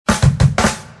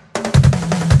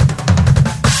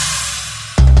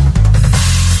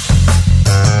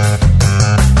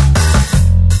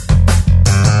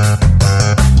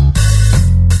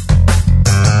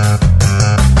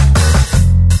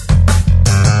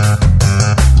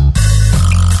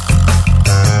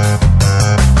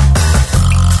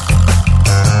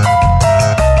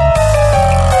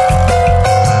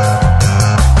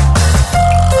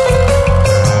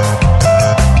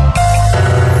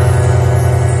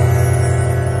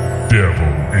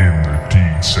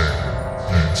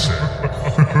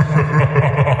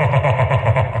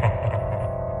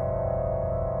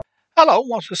Hello,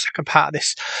 what's the second part of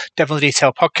this Devil's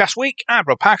Detail podcast week? I'm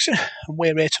Rob Parkinson, and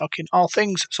we're here talking all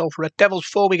things Salford Red Devils.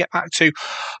 Before we get back to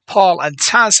Paul and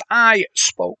Taz, I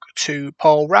spoke to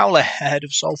Paul Rowley ahead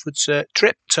of Salford's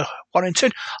trip to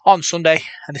Warrington on Sunday,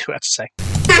 and this is what I had to say.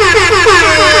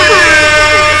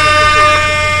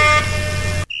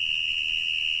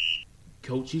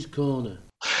 Coach's Corner.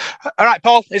 All right,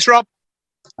 Paul, it's Rob.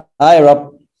 Hi,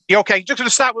 Rob. You okay? Just going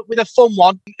to start with a fun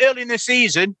one. Early in the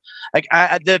season,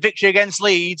 at the victory against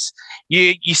Leeds,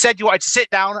 you said you wanted to sit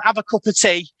down, have a cup of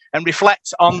tea and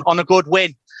reflect on a good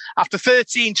win. After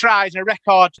 13 tries and a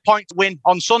record point win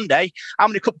on Sunday, how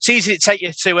many cup of teas did it take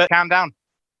you to calm down?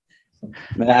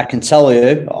 I can tell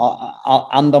you,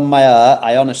 hand on my heart,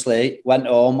 I honestly went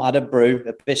home, had a brew,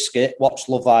 a biscuit, watched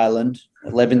Love Island,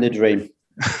 living the dream.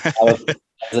 I was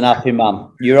an happy man.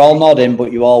 You're all nodding,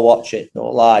 but you all watch it.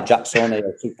 Don't lie, Jack's only a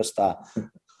superstar.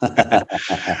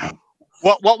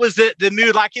 What was the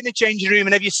mood like in the changing room?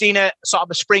 And have you seen a sort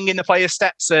of a spring in the players'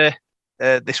 steps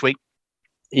this week?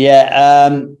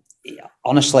 Yeah,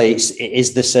 honestly, it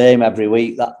is the same every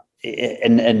week.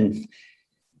 And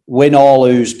win or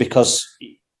lose, because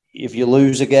if you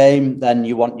lose a game, then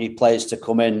you want your players to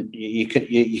come in.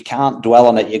 You can't dwell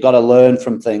on it. You've got to learn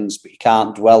from things, but you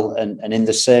can't dwell. And in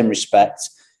the same respect,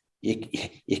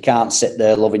 you can't sit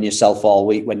there loving yourself all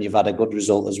week when you've had a good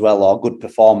result as well, or good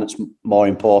performance, more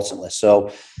importantly.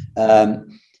 So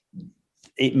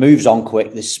it moves on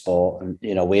quick, this sport. And,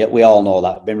 we all know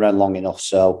that. We've been around long enough.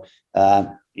 So,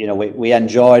 we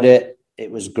enjoyed it.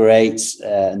 It was great.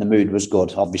 And the mood was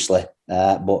good, obviously.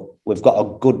 But we've got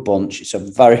a good bunch. It's a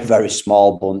very, very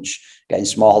small bunch, getting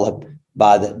smaller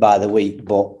by the week.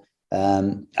 But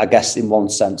I guess in one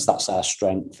sense, that's our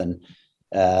strength. And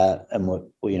the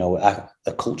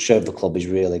culture of the club is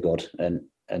really good, and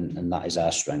that is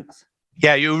our strength.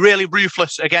 Yeah, you were really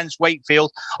ruthless against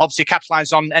Wakefield. Obviously,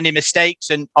 capitalised on any mistakes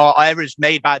or errors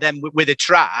made by them with a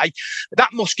try.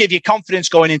 That must give you confidence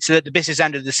going into the business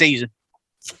end of the season.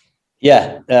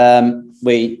 Yeah,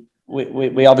 we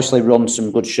obviously run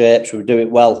some good shapes. We do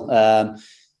it well,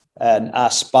 and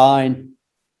our spine,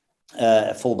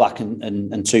 fullback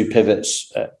and two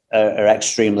pivots are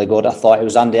extremely good. I thought it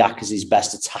was Andy Ackers'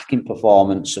 best attacking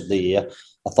performance of the year.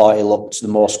 I thought he looked the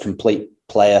most complete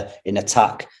player in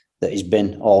attack that he's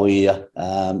been all year.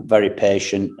 Very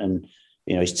patient, and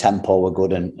his tempo were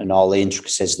good, and all the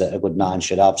intricacies that a good nine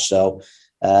should have. So,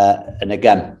 and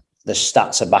again, the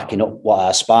stats are backing up what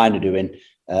our spine are doing.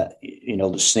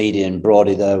 Sneedy and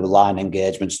Brody there with line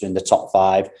engagements in the top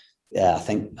five. Yeah, I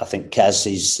think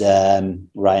Kez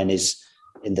Ryan is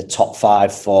in the top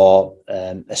five for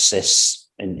assists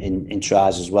in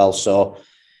tries as well. So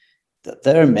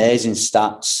they're amazing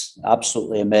stats,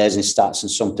 absolutely amazing stats,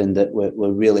 and something that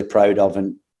we're really proud of,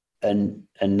 and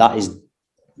that is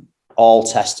all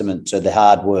testament to the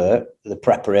hard work, the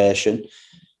preparation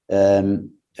of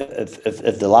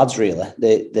the lads. Really,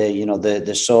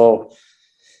 they're so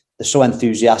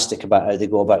enthusiastic about how they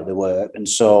go about the work, and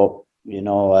so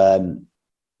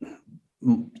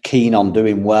keen on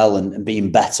doing well and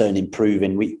being better and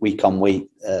improving week on week.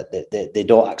 They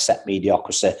don't accept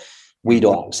mediocrity. We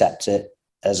don't accept it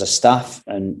as a staff,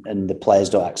 and the players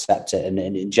don't accept it. And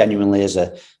it genuinely is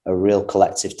a real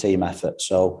collective team effort.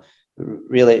 So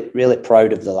really, really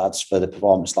proud of the lads for the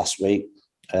performance last week,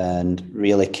 and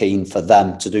really keen for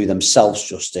them to do themselves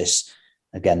justice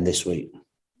again this week.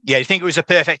 Yeah, you think it was a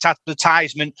perfect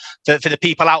advertisement for the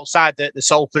people outside the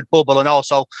Salford bubble, and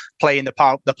also playing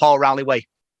the Paul Rowley way?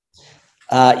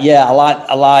 Yeah, I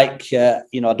like. I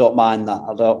don't mind that.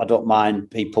 I don't mind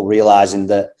people realising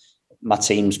that my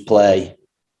teams play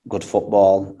good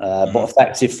football, but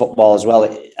effective football as well.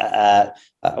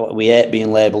 We hate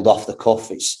being labelled off the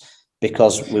cuff. It's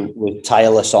because we're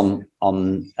tireless on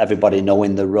everybody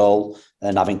knowing the role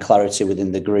and having clarity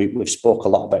within the group. We've spoke a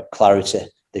lot about clarity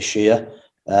this year.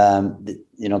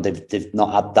 They've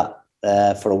not had that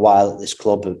for a while at this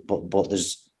club, but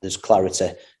there's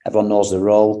clarity. Everyone knows the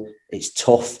role. It's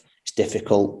tough. It's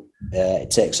difficult.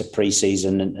 It takes a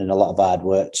pre-season and a lot of hard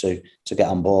work to get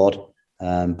on board.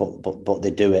 But they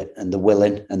do it, and they're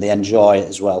willing, and they enjoy it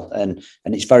as well. And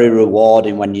it's very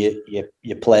rewarding when you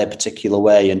play a particular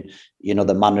way, and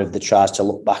the manner of the tries to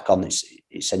look back on.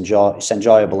 It's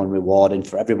enjoyable and rewarding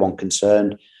for everyone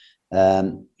concerned.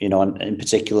 And in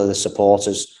particular the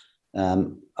supporters.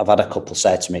 I've had a couple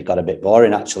say to me it got a bit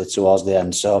boring actually towards the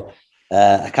end. So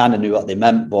I kind of knew what they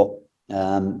meant, but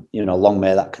long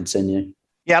may that continue.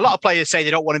 Yeah, a lot of players say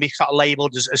they don't want to be sort of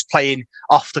labelled as playing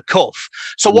off the cuff.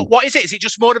 So what is it? Is it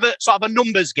just more of a sort of a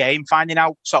numbers game, finding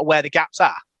out sort of where the gaps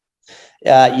are?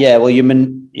 Yeah. Well,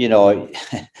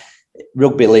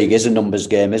 rugby league is a numbers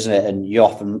game, isn't it? And you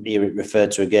often hear it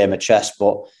referred to a game of chess,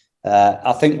 but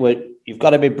I think you've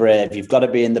got to be brave. You've got to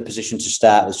be in the position to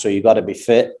start with, so you've got to be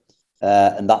fit,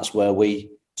 and that's where we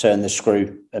turn the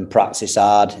screw and practice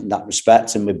hard in that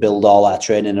respect, and we build all our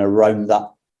training around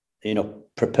that,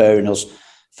 preparing us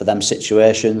for them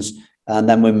situations, and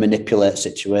then we manipulate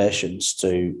situations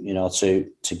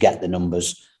to get the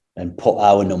numbers and put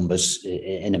our numbers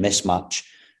in a mismatch.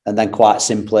 And then quite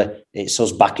simply, it's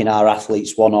us backing our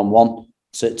athletes one-on-one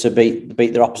to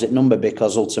beat their opposite number,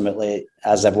 because ultimately,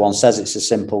 as everyone says, it's a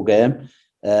simple game,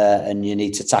 and you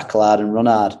need to tackle hard and run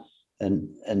hard.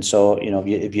 And so,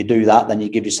 if you do that, then you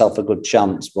give yourself a good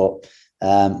chance. But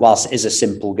whilst it is a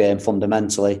simple game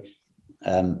fundamentally,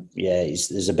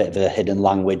 there's a bit of a hidden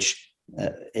language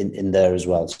in there as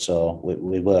well. So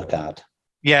we work hard.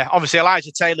 Yeah, obviously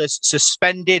Elijah Taylor's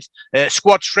suspended.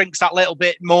 Squad shrinks that little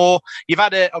bit more. You've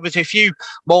had obviously a few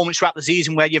moments throughout the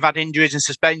season where you've had injuries and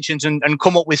suspensions and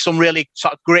come up with some really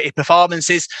sort of gritty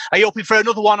performances. Are you hoping for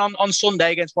another one on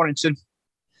Sunday against Warrington?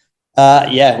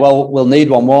 Well, we'll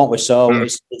need one, won't we? So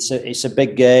it's a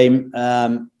big game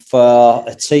for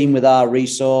a team with our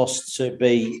resource to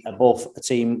be above a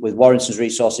team with Warrington's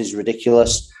resource is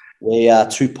ridiculous. We are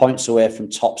 2 points away from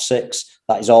top 6.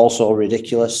 That is also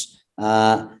ridiculous.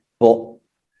 But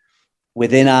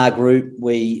within our group,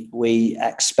 we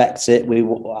expect it.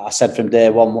 I said from day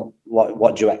one,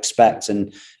 what do you expect,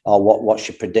 or what's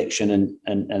your prediction?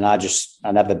 And I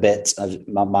never bit.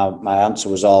 My answer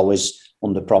was always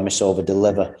under promise, over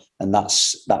deliver, and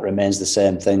that remains the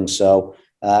same thing. So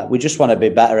we just want to be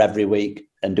better every week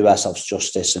and do ourselves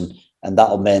justice, and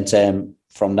that'll maintain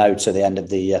from now to the end of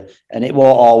the year. And it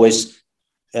won't always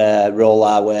roll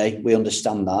our way. We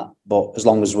understand that, but as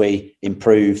long as we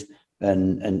improve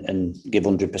and give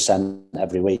 100%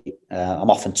 every week, I'm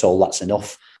often told that's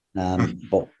enough. But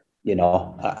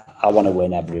I want to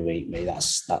win every week. Me,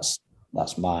 that's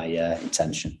my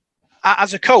intention.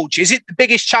 As a coach, is it the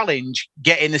biggest challenge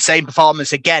getting the same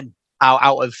performance again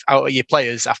out of your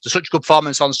players after such good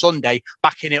performance on Sunday,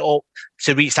 backing it up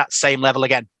to reach that same level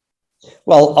again?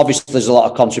 Well, obviously, there's a lot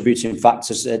of contributing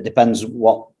factors. It depends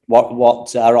what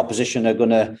our opposition are going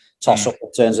to toss up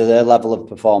in terms of their level of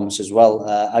performance as well.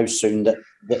 How soon the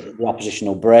opposition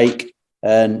will break,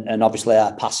 and obviously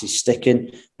our pass is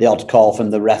sticking. The odd call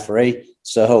from the referee,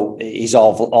 so he's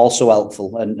also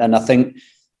helpful. And I think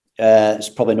it's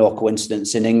probably no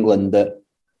coincidence in England that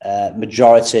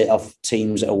majority of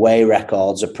teams' away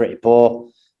records are pretty poor,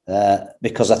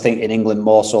 because I think in England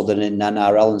more so than in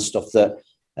NRL and stuff that.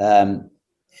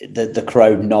 The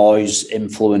crowd noise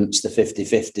influence the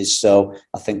 50-50s, so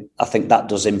I think that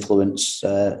does influence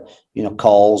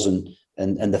calls and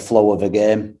the flow of a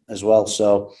game as well.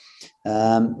 So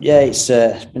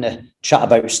it's been a chat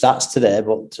about stats today,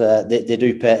 but they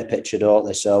do paint a picture, don't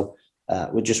they? So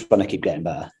we just want to keep getting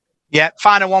better. Yeah,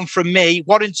 final one from me.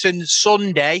 Warrington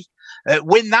Sunday,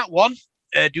 win that one.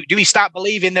 Do we start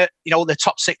believing that the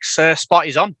top 6 spot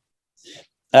is on?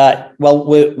 Well,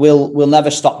 we'll never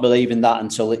stop believing that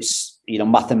until it's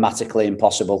mathematically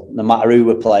impossible, no matter who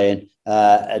we're playing,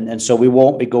 and so we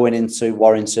won't be going into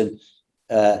Warrington,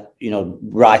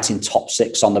 writing top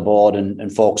 6 on the board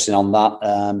and focusing on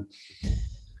that.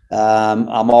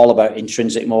 I'm all about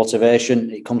intrinsic motivation.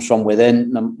 It comes from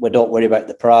within. We don't worry about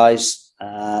the prize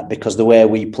because the way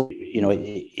we play,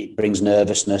 it brings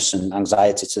nervousness and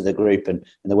anxiety to the group, and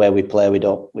the way we play, we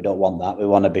don't want that. We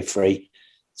want to be free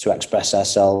to express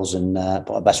ourselves and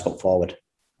put our best foot forward.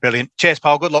 Brilliant. Cheers,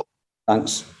 Paul. Good luck.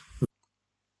 Thanks.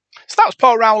 So that was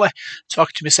Paul Rowley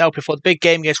talking to myself before the big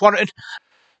game against Warrington.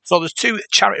 So there's 2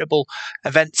 charitable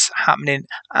events happening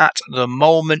at the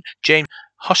moment. James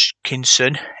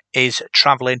Hodgkinson is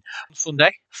travelling on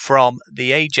Sunday from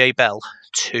the AJ Bell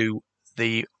to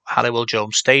the Halliwell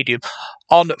Jones Stadium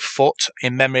on foot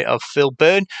in memory of Phil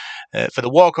Byrne for the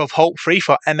Walk of Hope Free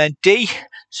for MND.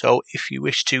 So if you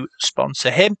wish to sponsor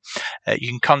him, you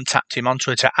can contact him on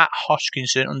Twitter at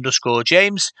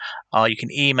Hodgkinson_James, or you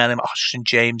can email him at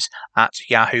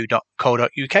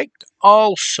hodgkinsonjames@yahoo.co.uk.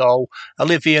 Also,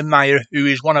 Olivia Meyer, who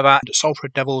is one of our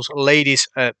Salford Devils ladies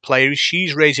players,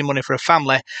 she's raising money for a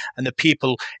family and the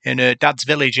people in her dad's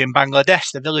village in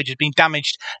Bangladesh. The village has been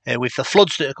damaged with the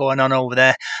floods that are going on over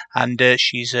there, and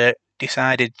she's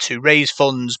decided to raise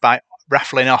funds by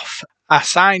raffling off a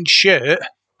signed shirt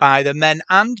by the men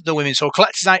and the women. So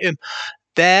collector's item,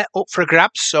 they're up for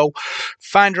grabs. So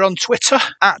find her on Twitter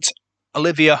at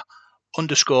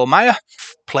Olivia_Meyer.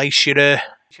 Place your £5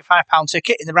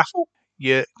 ticket in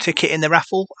the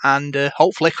raffle, and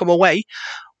hopefully come away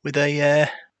with a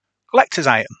collector's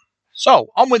item.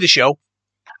 So on with the show.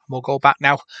 we'll go back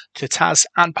now to Taz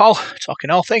and Paul, talking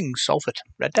all things Salford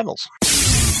Red Devils.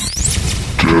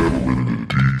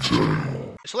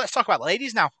 So let's talk about the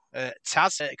ladies now.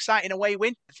 Taz, exciting away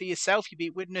win for yourself. You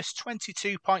beat Widnes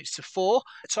 22 points to 4.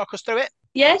 Talk us through it.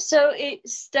 Yeah, so it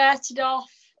started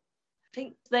off, I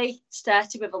think they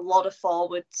started with a lot of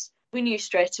forwards. We knew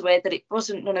straight away that it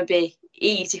wasn't going to be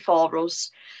easy for us,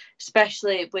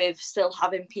 especially with still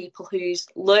having people who's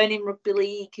learning rugby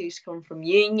league, who's come from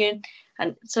union.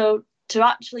 And so to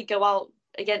actually go out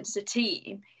against a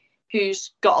team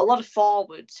who's got a lot of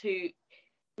forwards who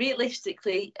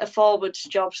realistically a forward's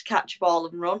job's to catch a ball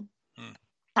and run,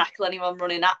 tackle anyone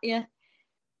running at you.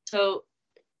 So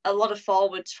a lot of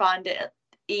forwards find it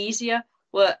easier,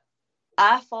 where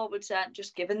our forwards aren't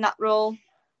just given that role.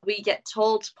 We get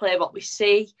told to play what we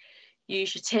see,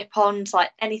 use your tip-ons,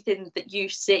 like anything that you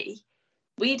see.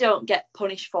 We don't get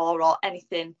punished for or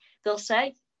anything. They'll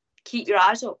say, keep your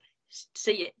eyes up,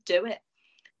 see it, do it.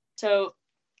 So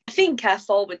I think our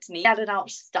forwards had an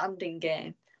outstanding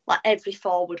game. Like every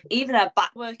forward, even our back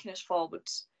working as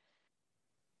forwards.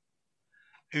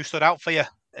 Who stood out for you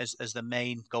as the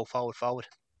main go forward?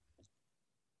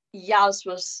 Yaz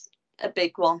was a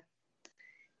big one.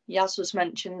 Yaz was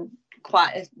mentioned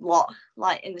quite a lot,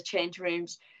 like in the change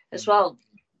rooms as well.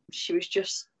 She was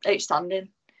just outstanding.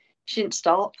 She didn't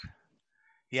stop.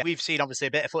 Yeah, we've seen obviously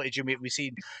a bit of footage, and we've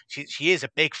seen she is a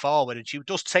big forward, and she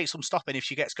does take some stopping if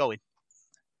she gets going.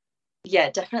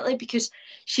 Yeah, definitely, because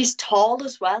she's tall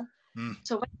as well.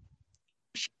 So when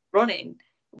she's running,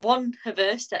 one of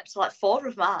her steps like 4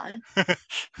 of mine.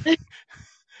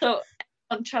 So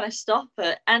I'm trying to stop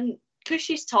her. And because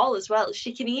she's tall as well,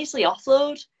 she can easily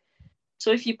offload. So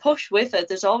if you push with her,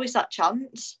 there's always that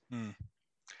chance. Well,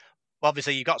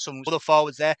 obviously, you've got some other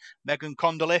forwards there. Megan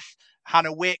Condolith,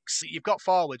 Hannah Wicks. You've got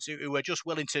forwards who are just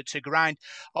willing to grind.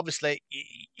 Obviously,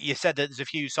 you said that there's a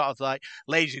few sort of like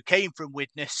ladies who came from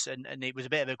Widnes, and it was a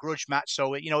bit of a grudge match.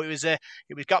 So it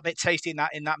got a bit tasty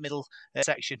in that middle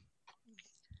section.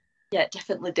 Yeah, it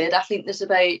definitely did. I think there's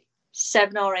about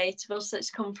 7 or 8 of us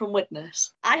that's come from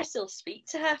Widnes. I still speak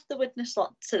to half the Widnes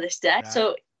lot to this day. Right.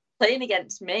 So playing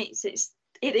against mates,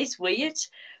 it is weird.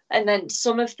 And then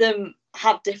some of them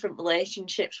have different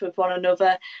relationships with one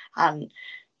another, and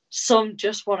some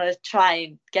just want to try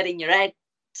and get in your head,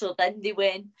 so then they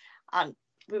win. And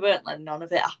we weren't letting none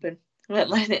of it happen. We weren't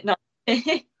letting it not.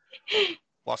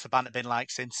 What's the banter been like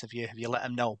since? Have you let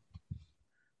them know?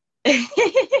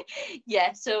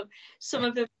 Yeah, so some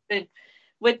of them,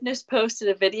 Widnes posted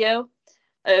a video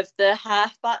of the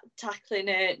halfback tackling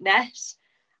Ness,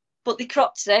 but they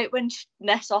cropped it out when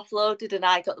Ness offloaded and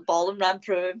I got the ball and ran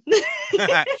through him.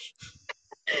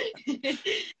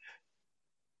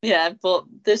 Yeah, but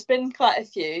there's been quite a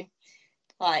few.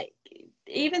 Like,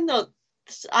 even though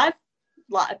I've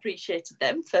appreciated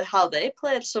them for how they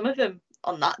played, some of them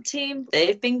on that team,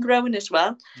 they've been growing as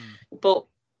well. But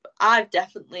I've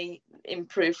definitely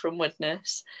improved from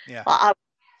Widnes. Yeah. I've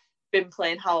been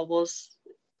playing how I was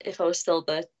if I was still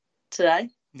there today.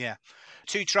 Yeah.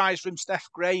 2 tries from Steph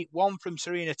Gray, 1 from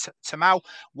Serena Tamau,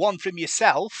 1 from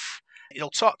yourself.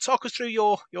 Talk us through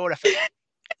your effort.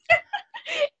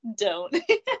 Don't.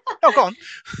 Oh, go on.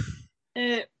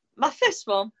 My first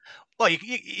one. Well,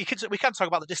 we can talk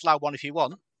about the disallowed one if you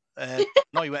want.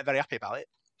 No, you weren't very happy about it.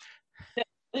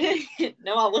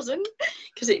 No, I wasn't,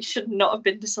 because it should not have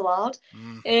been disallowed.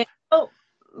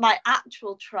 My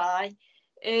actual try,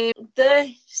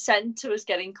 the centre was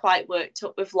getting quite worked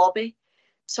up with Lobby,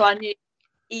 so I knew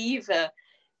either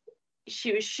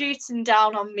she was shooting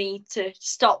down on me to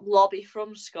stop Lobby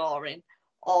from scoring,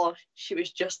 or she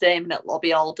was just aiming at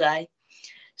Lobby all day.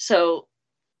 So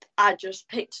I just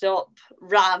picked it up,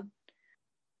 ran,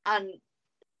 and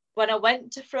when I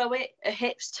went to throw it, her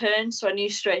hips turned, so I knew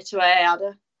straight away I had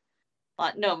her.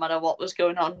 Like, no matter what was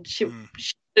going on, she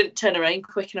didn't turn around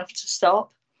quick enough to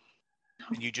stop.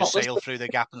 And you just sailed through the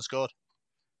gap and scored?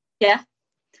 Yeah.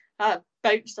 I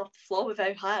bounced off the floor with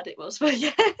how hard it was, but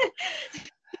yeah.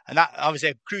 And that obviously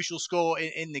a crucial score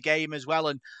in the game as well.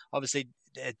 And obviously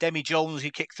Demi Jones, who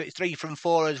kicked 3 from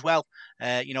 4 as well.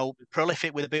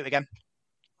 Prolific with a boot again.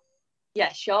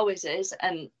 Yeah, she always is.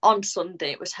 And on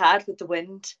Sunday, it was hard with the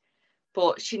wind.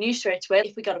 But she knew straight away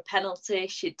if we got a penalty,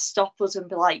 she'd stop us and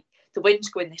be like, the wind's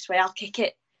going this way, I'll kick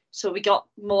it. So we got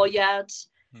more yards.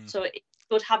 So it's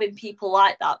good having people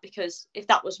like that, because if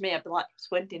that was me, I'd be like,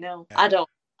 it's windy now. Yeah. I don't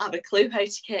have a clue how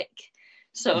to kick.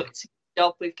 So it's a good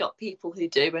job we've got people who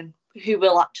do and who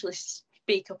will actually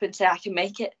speak up and say, I can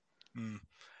make it.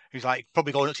 Who's like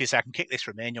probably going up to you and say, I can kick this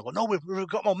from me. And you'll go, no, we've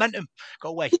got momentum. Go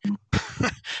away.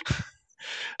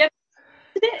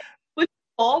 Yeah, with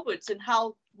forwards and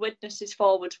how Widnes's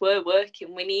forwards were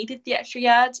working, we needed the extra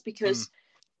yards because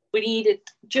we needed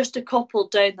just a couple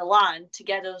down the line to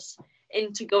get us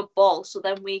into good ball, so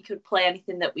then we could play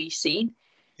anything that we've seen.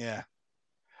 Yeah.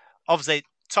 Obviously,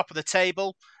 top of the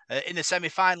table in the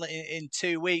semi-final in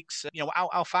 2 weeks.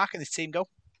 How far can this team go?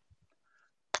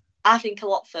 I think a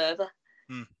lot further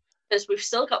because we've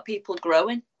still got people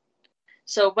growing.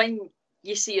 So when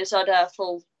you see us on our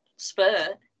full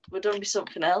spurt, we're going to be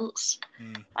something else.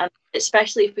 And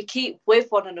especially if we keep with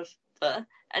one another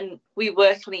and we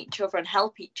work on each other and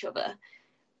help each other,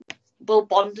 we'll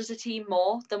bond as a team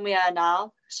more than we are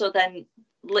now. So then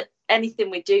anything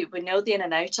we do, we know the in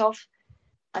and out of.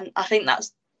 And I think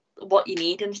that's what you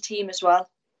need in a team as well.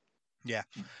 Yeah,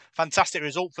 fantastic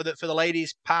result for the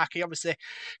ladies. Parky obviously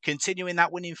continuing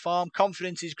that winning form.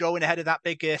 Confidence is growing ahead of that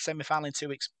big semi-final in 2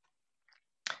 weeks.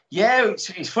 Yeah,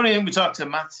 it's funny. We talked to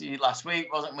Matty last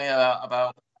week, wasn't we,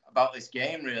 about this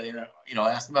game? Really, I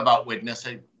asked him about Widnes.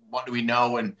 What do we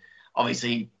know? And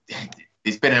obviously,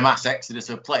 there's been a mass exodus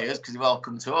of players because they've all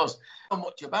come to us. Not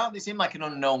much about. They seem like an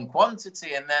unknown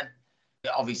quantity, and then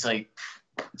obviously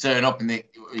turn up and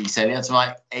he said he had some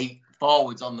like 8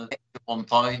 forwards on the at one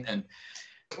point, and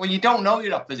when you don't know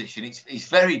your opposition, it's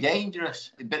very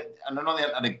dangerous. And I know they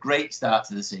had a great start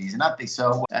to the season, had they?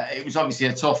 So it was obviously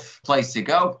a tough place to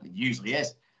go. It usually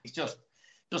is. It's just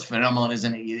phenomenal,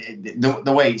 isn't it?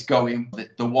 The way it's going,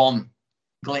 the one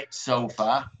glitch so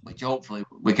far, which hopefully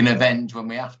we can avenge when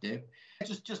we have to.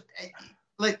 Just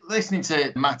listening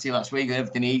to Matty last week and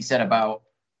everything he said about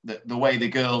the way the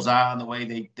girls are and the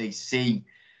way they see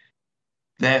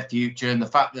their future, and the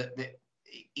fact that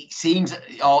it seems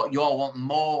you all want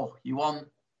more. You want,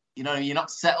 you're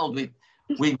not settled with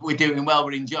we're doing well,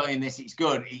 we're enjoying this, it's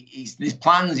good. There's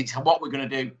plans, it's what we're going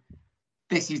to do.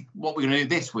 This is what we're going to do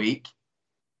this week,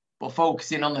 but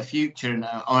focusing on the future and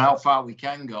on how far we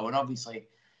can go. And obviously,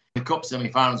 the cup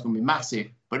semi-final is going to be massive,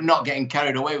 but not getting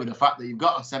carried away with the fact that you've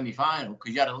got a semi-final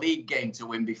because you had a league game to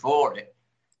win before it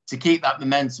to keep that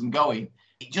momentum going.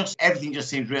 Everything just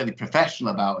seems really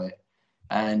professional about it.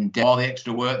 And all the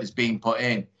extra work that's being put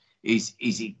in is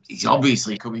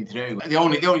obviously coming through. The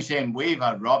only shame we've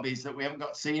had, Rob, is that we haven't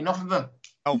got to see enough of them.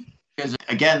 Oh, because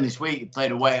again this week we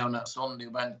played away on that Sunday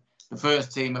when the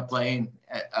first team are playing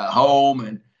at home,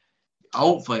 and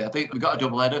hopefully I think we've got a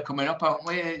double header coming up, haven't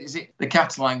we? Is it the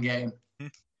Catalan game?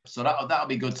 So that'll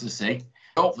be good to see.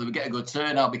 Hopefully we get a good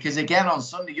turnout because again on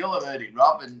Sunday you'll have heard it,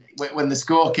 Rob, and when the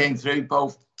score came through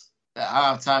both at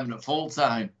half time and at full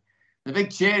time. The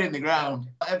big cheer in the ground,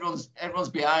 everyone's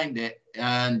behind it,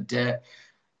 and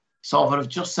Salford have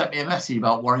just sent me a message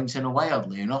about Warrington away.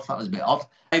 Oddly enough, that was a bit odd.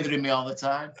 Bothering me all the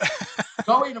time.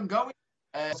 I'm going.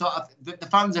 The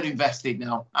fans are invested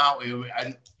now, aren't we?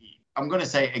 And I'm going to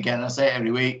say it again. I say it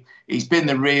every week. It's been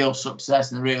the real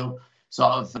success and the real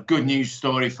sort of good news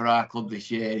story for our club this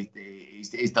year.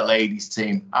 Is the ladies'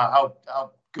 team. How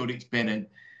good it's been, and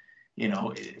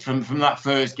from that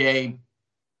first game.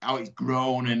 How it's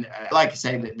grown, and like I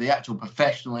say, the actual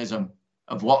professionalism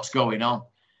of what's going on,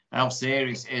 and how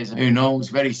serious it is. Who knows?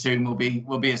 Very soon we'll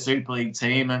be a Super League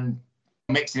team and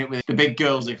mixing it with the big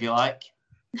girls, if you like.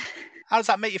 How does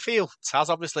that make you feel? As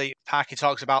obviously Parky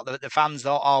talks about the fans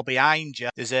are all behind you.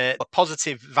 There's a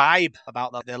positive vibe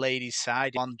about the ladies'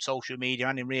 side on social media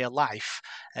and in real life.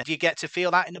 Do you get to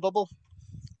feel that in the bubble?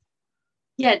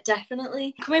 Yeah,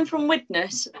 definitely. Coming from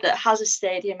Widnes that has a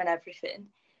stadium and everything,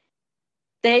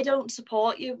 they don't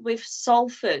support you. With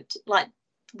Salford, like,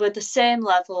 we're the same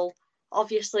level.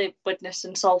 Obviously, Widnes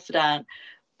and Salford aren't.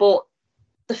 But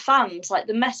the fans, like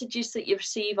the messages that you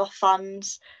receive off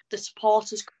fans, the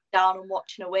supporters coming down and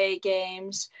watching away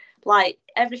games, like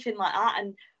everything like that.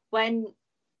 And when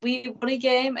we won a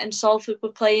game and Salford were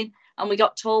playing and we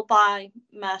got told by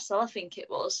Marcel, I think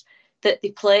it was, that they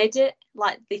played it,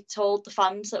 like they told the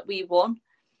fans that we won.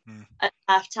 At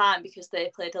half time because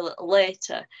they played a little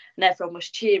later and everyone was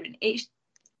cheering.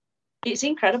 It's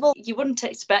incredible. You wouldn't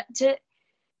expect it,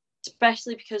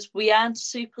 especially because we aren't a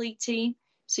Super League team,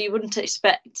 so you wouldn't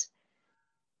expect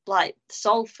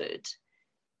Salford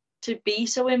to be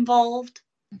so involved.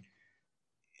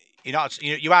 You are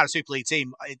a Super League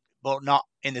team, but not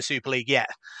in the Super League yet.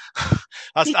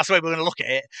 That's the way we're going to look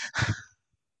at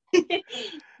it.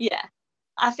 Yeah.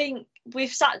 I think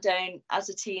we've sat down as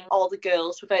a team, all the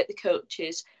girls without the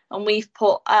coaches, and we've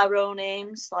put our own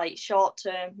aims, like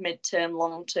short-term, mid-term,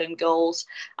 long-term goals,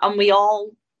 and we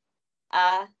all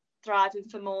are thriving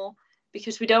for more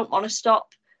because we don't want to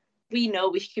stop. We know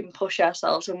we can push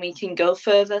ourselves and we can go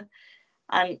further,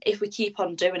 and if we keep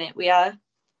on doing it, we are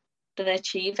going to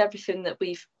achieve everything that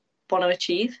we want to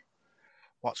achieve.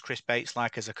 What's Chris Bates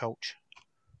like as a coach?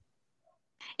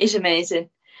 He's amazing,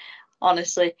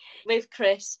 honestly. With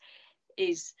Chris,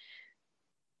 he's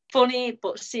funny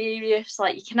but serious.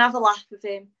 Like, you can have a laugh with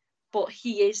him, but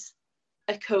he is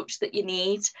a coach that you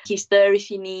need. He's there if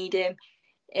you need him.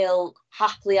 He'll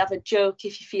happily have a joke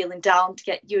if you're feeling down to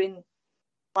get you in,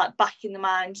 like, back in the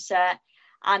mindset.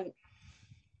 And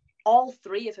all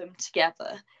three of them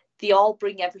together, they all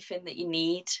bring everything that you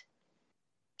need.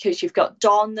 Because you've got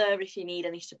Dawn there if you need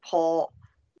any support,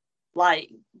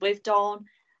 like with Dawn,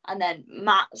 and then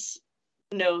Matt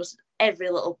knows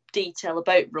every little detail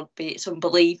about rugby. It's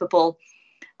unbelievable.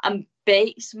 And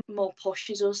Bates more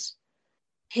pushes us.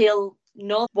 He'll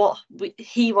know what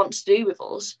he wants to do with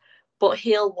us, but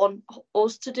he'll want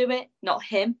us to do it, not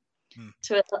him.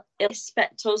 So he'll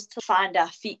expect us to find our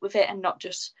feet with it and not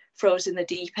just throw us in the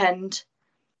deep end.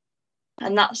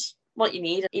 And that's what you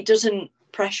need. He doesn't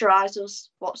pressurise us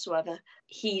whatsoever.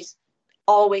 He's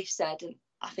always said, and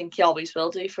I think he always will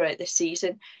do throughout this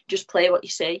season, just play what you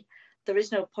see. There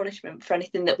is no punishment for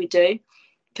anything that we do,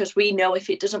 because we know if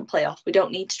it doesn't play off, we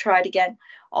don't need to try it again.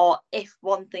 Or if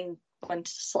one thing went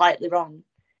slightly wrong,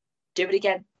 do it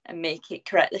again and make it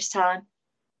correct this time.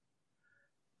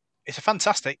 It's a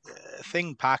fantastic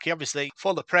thing, Parky. Obviously,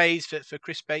 full of praise for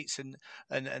Chris Bates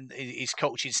and his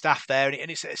coaching staff there. And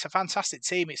it's a fantastic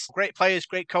team. It's great players,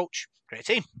 great coach, great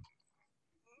team.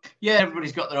 Yeah,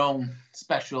 everybody's got their own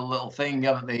special little thing,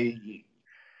 haven't they?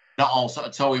 Not all sort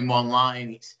of towing one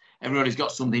line. Everybody's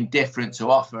got something different to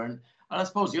offer. And I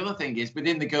suppose the other thing is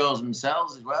within the girls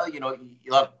themselves as well,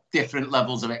 you'll have different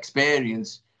levels of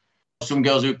experience. Some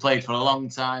girls who've played for a long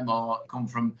time or come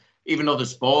from even other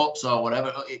sports or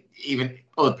whatever, even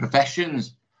other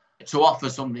professions, to offer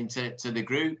something to the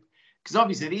group. Because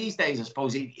obviously these days, I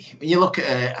suppose, when you look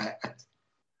at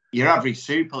your average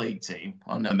Super League team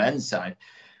on the men's side,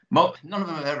 none of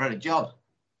them have ever had a job.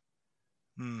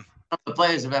 None of the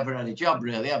players have ever had a job,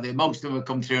 really, have they? Most of them have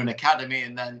come through an academy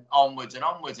and then onwards. And a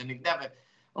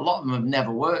lot of them have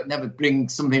never worked, never bring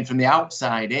something from the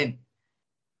outside in,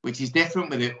 which is different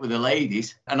with the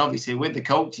ladies. And obviously with the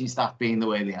coaching staff being the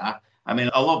way they are, I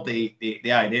mean, I love the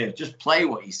idea of just play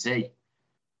what you see,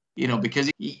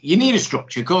 because you need a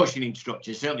structure. Of course you need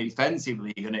structure. Certainly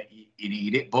defensively you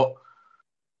need it. But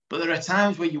there are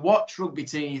times where you watch rugby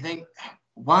team and you think,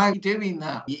 why are you doing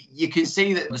that? You can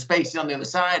see that the space is on the other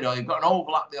side, or you've got an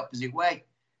overlap the opposite way.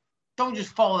 Don't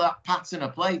just follow that pattern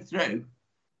of play through.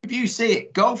 If you see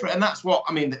it, go for it. And that's what,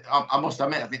 I mean, I must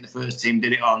admit, I think the first team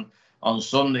did it on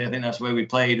Sunday. I think that's where we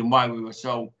played and why we were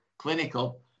so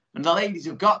clinical. And the ladies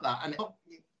have got that. And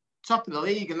top of the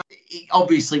league, and it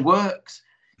obviously works.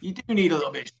 You do need a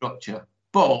little bit of structure,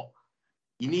 but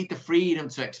you need the freedom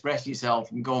to express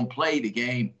yourself and go and play the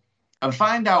game and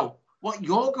find out what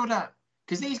you're good at.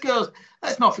 Because these girls,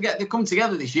 let's not forget, they've come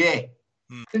together this year.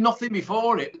 Nothing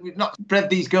before it. We've not bred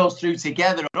these girls through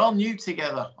together. They're all new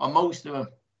together, or most of them.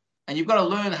 And you've got to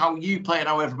learn how you play and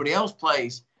how everybody else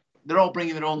plays. They're all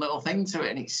bringing their own little thing to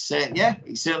it. And it's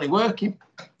certainly working.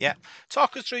 Yeah.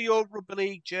 Talk us through your rugby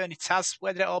league journey, Taz.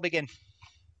 Where did it all begin?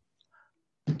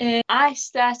 I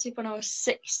started when I was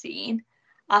 16.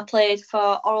 I played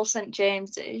for Oral St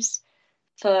James's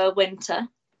for winter.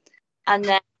 And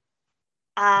then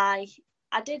I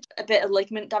did a bit of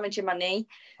ligament damage in my knee.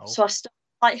 Oh. So I stopped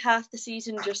like half the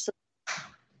season just so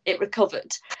it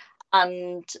recovered.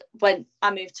 And when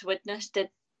I moved to Widnes, did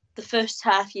the first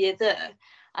half year there.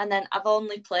 And then I've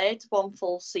only played one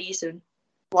full season,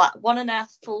 like 1.5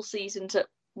 full seasons at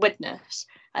Widnes.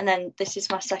 And then this is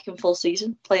my second full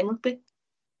season playing rugby.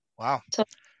 Wow. So,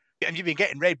 and you've been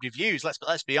getting rave reviews,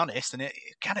 let's be honest. And it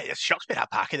kind of shocks me,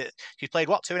 that Parker, that you've played,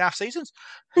 2.5 seasons?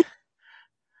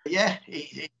 Yeah,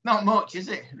 it's not much, is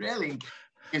it? Really?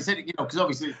 Consider, because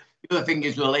obviously the other thing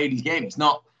is with a ladies' game, it's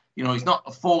not, it's not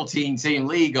a 14-team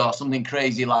league or something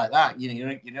crazy like that. You're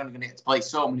only going to get to play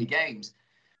so many games.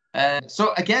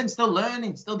 So again, still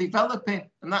learning, still developing,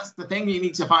 and that's the thing. You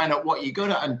need to find out what you're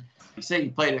good at. And you say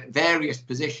you played at various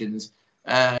positions,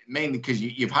 mainly because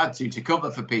you've had to cover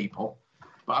for people.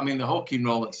 But I mean, the hooking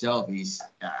role itself is,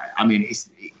 it's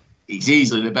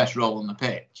easily the best role on the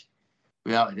pitch.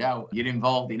 Without a doubt, you're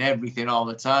involved in everything all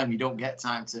the time. You don't get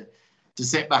time to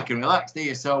sit back and relax, do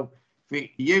you? So for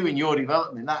you and your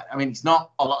development, it's not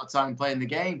a lot of time playing the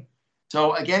game.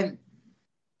 So again,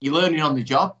 you're learning on the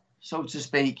job, so to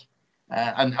speak,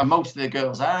 and most of the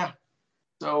girls are.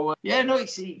 So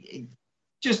it's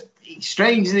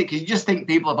strange, isn't it? Because you just think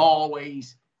people have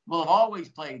always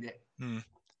played it.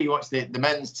 You watch the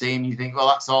men's team, you think, well,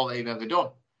 that's all they've ever done.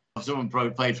 Someone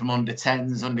probably played from under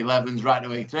 10s, under 11s, right the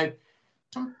way through.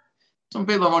 Some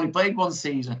people have only played one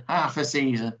season, half a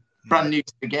season, brand new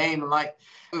to the game. And like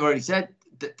we've already said,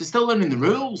 they're still learning the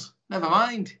rules. Never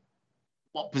mind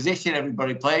what position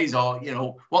everybody plays or,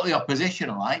 what the opposition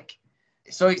are like.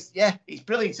 So it's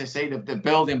brilliant to see the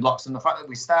building blocks and the fact that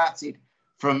we started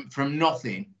from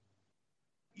nothing,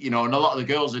 and a lot of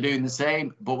the girls are doing the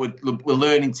same, but we're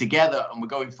learning together and we're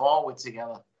going forward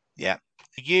together. Yeah.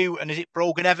 You and is it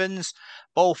Brogan Evans,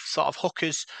 both sort of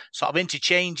hookers, sort of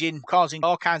interchanging, causing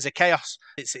all kinds of chaos.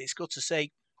 It's good to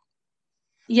see.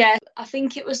 Yeah, I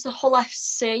think it was the Hull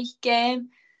FC game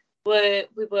where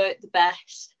we worked the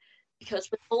best, because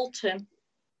with Bolton,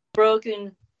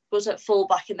 Brogan was at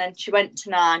fullback and then she went to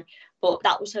 9, but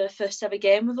that was her first ever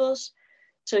game with us,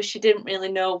 so she didn't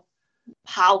really know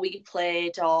how we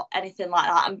played or anything like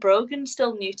that, and Brogan's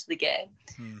still new to the game.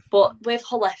 But with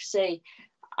Hull FC,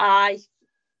 I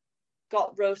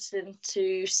got rotated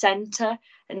into centre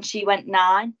and she went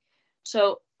 9,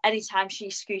 so anytime she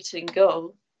scooted and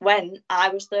go, when I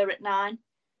was there at 9,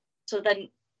 so then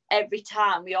every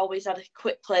time we always had a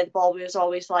quick play of the ball. We was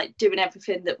always like doing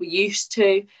everything that we used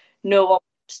to, no one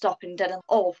stopping dead and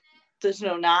there's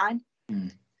no 9.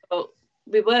 But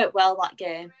we worked well that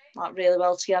game, like really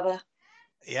well together.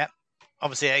 Yeah,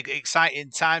 obviously exciting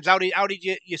times. How did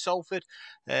you Salford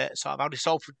how did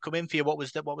Salford come in for you? What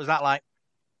was that like?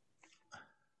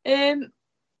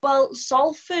 Well,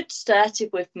 Salford started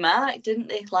with Mark, didn't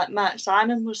they? Like Mark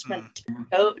Simon was meant to be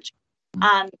coach,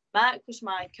 and Mark was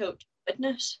my coach at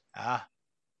Widnes.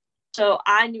 So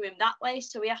I knew him that way.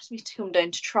 So he asked me to come down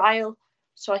to trial.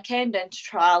 So I came down to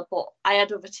trial, but I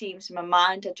had other teams in my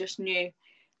mind. I just knew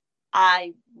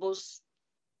I was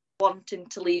wanting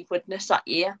to leave Widnes that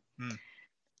year.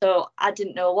 So I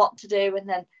didn't know what to do, and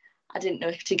then I didn't know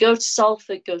if to go to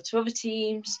Salford, go to other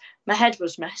teams. My head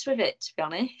was messed with it, to be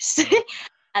honest.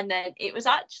 And then it was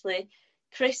actually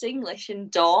Chris English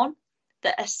and Dawn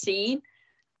that I seen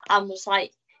and was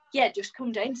like, yeah, just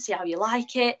come down and see how you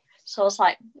like it. So I was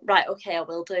like, right, okay, I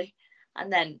will do.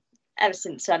 And then ever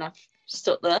since then, I've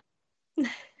stuck there.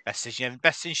 Best decision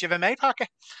you ever made, Parker?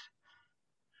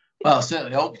 Well, I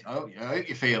certainly hope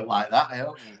you feel like that. I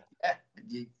hope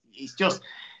it's just,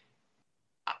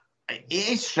 it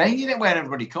is strange, isn't it, where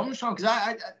everybody comes from? Because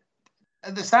I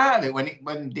at the start of it,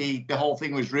 when the whole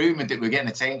thing was rumoured that we were getting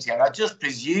a team together, I just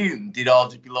presumed they'd all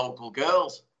just be local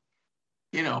girls,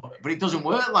 but it doesn't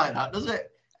work like that, does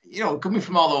it? Coming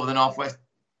from all over the Northwest,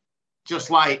 just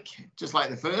like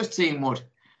the first team would,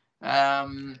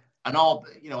 and all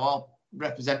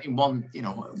representing one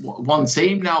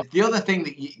team. Now, the other thing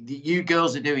that you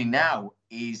girls are doing now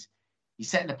is you're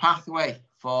setting a pathway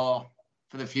for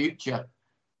the future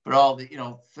for all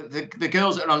for the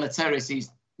girls that are on the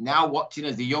terraces now watching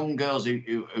us, the young girls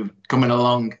who are coming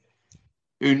along,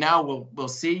 who now will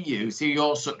see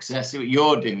your success, see what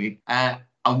you're doing, and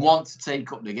want to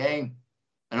take up the game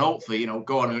and hopefully,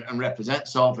 go on and represent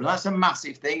Salford. That's a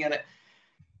massive thing. And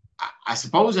I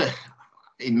suppose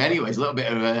in many ways, a little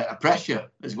bit of a pressure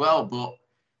as well. But,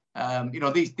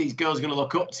 these girls are going to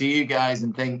look up to you guys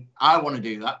and think, I want to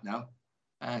do that now.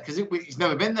 Because it's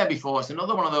never been there before. It's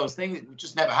another one of those things that we've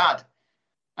just never had.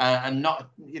 And not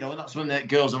something that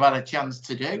girls have had a chance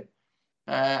to do.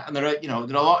 And there are a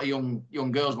lot of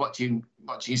young girls watching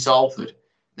Salford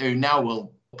who now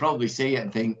will probably see it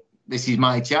and think, this is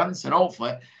my chance, and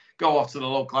hopefully go off to the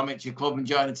local amateur club and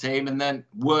join a team and then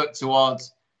work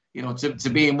towards, to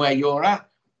being where you're at.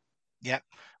 Yeah.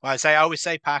 Well, I always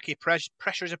say, Parky,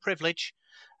 pressure is a privilege.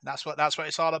 That's what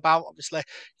it's all about. Obviously,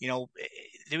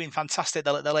 doing fantastic.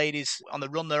 The ladies on the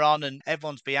run they're on, and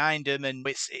everyone's behind them, and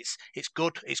it's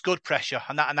good. It's good pressure,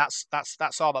 and that's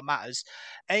all that matters.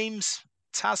 Aims,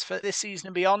 Taz, for this season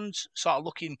and beyond, sort of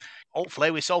looking,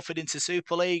 hopefully, with Salford into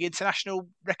Super League, international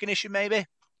recognition, maybe.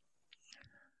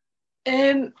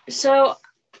 So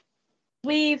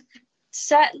we've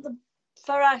set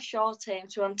for our short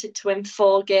aims, we wanted to win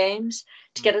 4 games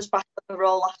to get us back on the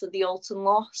roll after the Alton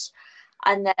loss.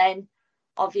 And then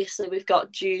obviously we've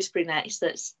got Dewsbury next.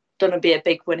 That's going to be a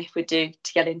big win if we do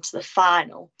to get into the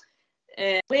final.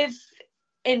 With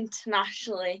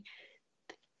internationally,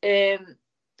 I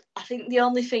think the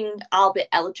only thing I'll be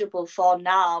eligible for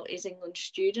now is England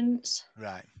students.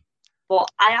 Right. But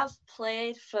I have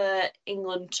played for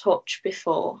England Touch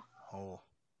before. Oh.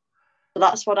 So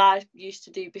that's what I used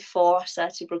to do before I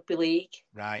started rugby league.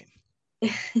 Right.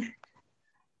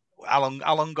 How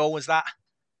long ago was that?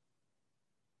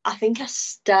 I think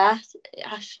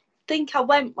I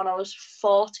went when I was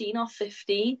 14 or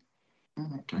 15.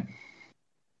 Okay.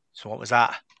 So what was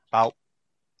that? About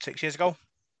 6 years ago?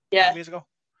 Yeah. 5 years ago?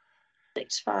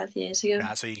 5 years ago.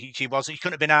 Right, so you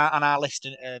couldn't have been on our list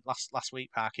last week,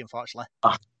 Parky, unfortunately.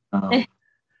 I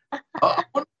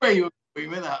wonder where you were going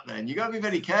with that then. You've got to be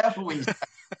very careful when you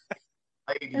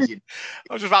ladies.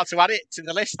 I was about to add it to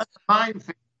the list. That's a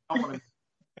minefield. I don't want to be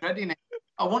treading it.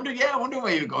 I wonder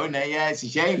where you're going there. Yeah, it's a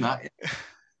shame that.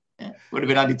 Yeah, would have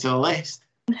been added to the list.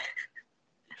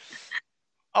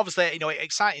 Obviously,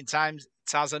 exciting times,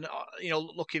 Taz, and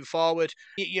looking forward.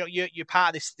 You're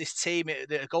part of this team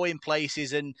that are going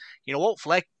places, and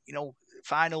hopefully,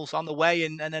 finals on the way,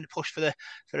 and then push for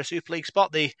a Super League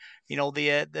spot. The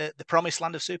promised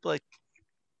land of Super League.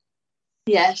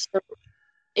 Yes,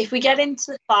 if we get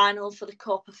into the final for the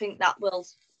cup, I think that will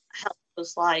help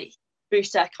us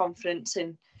boost our confidence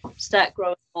and start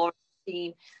growing more as a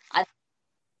team. I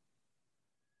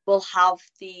will have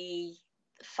the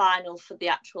final for the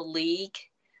actual league,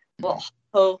 but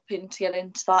hoping to get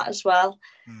into that as well.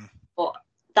 But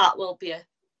that will be a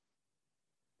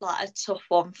tough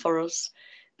one for us,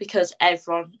 because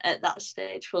everyone at that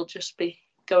stage will just be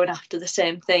going after the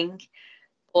same thing.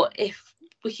 But if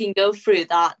we can go through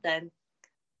that, then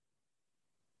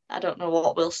I don't know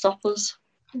what will stop us.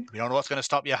 We don't know what's going to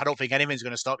stop you. I don't think anything's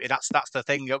going to stop you. That's the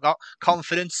thing. You've got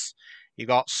confidence, you've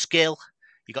got skill,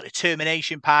 you've got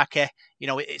determination, Parker.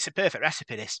 It's a perfect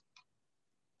recipe, this.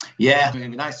 Yeah, it'd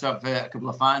be nice to have a couple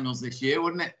of finals this year,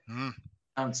 wouldn't it?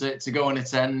 And to go and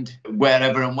attend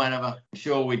wherever and whenever. I'm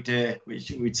sure we'd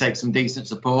take some decent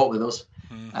support with us.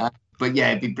 But yeah,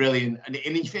 it'd be brilliant. And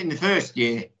in the first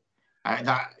year,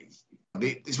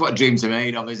 it's what dreams are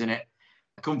made of, isn't it?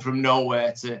 I come from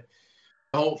nowhere to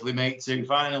hopefully make 2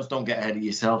 finals. Don't get ahead of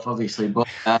yourself, obviously. But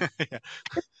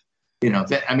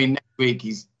next week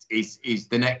is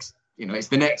the next. It's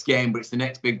the next game, but it's the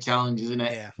next big challenge, isn't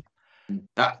it? Yeah.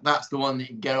 That's the one that you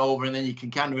can get over, and then you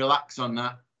can kind of relax on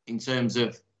that in terms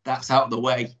of that's out of the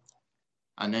way,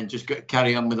 and then just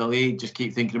carry on with the league. Just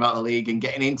keep thinking about the league and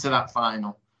getting into that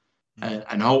final,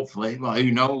 and hopefully, well,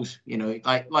 who knows?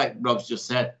 Like Rob's just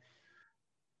said,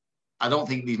 I don't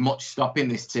think there's much stopping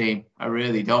this team. I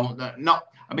really don't.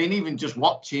 Even just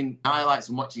watching highlights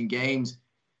and watching games,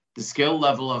 the skill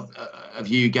level of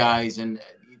you guys, and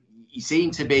you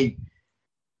seem to be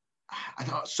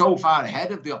so far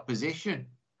ahead of the opposition.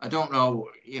 I don't know,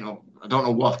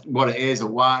 what it is or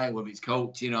why, whether it's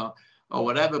coaching or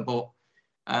whatever. But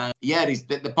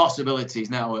the possibilities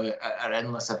now are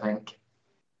endless, I think.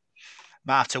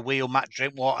 Matt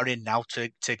drink water in now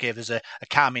to give us a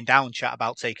calming down chat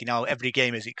about taking out every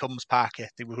game as it comes, Parker.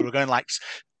 We're going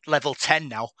level 10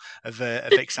 now of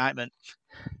excitement.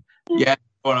 Yeah,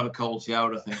 I want to have a cold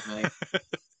shower, I think, mate.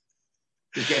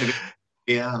 Just getting a bit.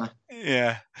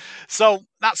 Yeah. So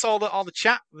that's all the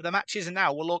chat with the matches, and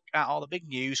now we'll look at all the big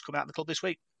news coming out of the club this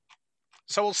week.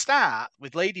 So we'll start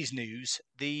with ladies' news.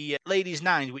 The ladies'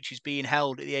 nine, which is being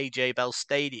held at the AJ Bell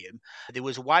Stadium, there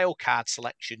was a wildcard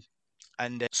selection,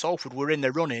 and Salford were in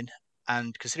the running.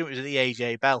 And considering it was at the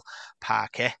AJ Bell,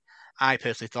 Parker, I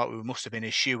personally thought we must have been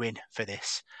a shoe-in for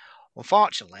this.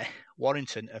 Unfortunately,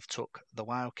 Warrington have took the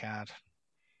wildcard.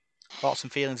 Thoughts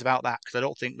and feelings about that? Because I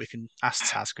don't think we can ask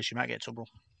Taz, because she might get in trouble.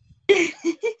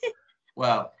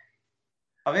 Well,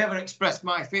 have you ever expressed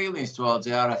my feelings towards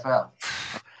the RFL?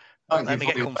 Let me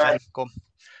get comfy. Come.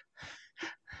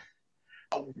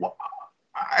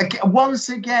 Once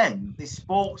again, this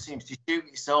sport seems to shoot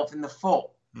itself in the foot.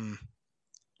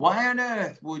 Why on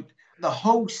earth would the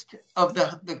host of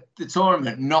the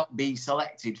tournament not be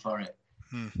selected for it?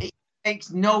 It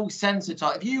makes no sense at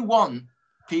all. If you want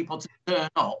people to turn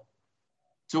up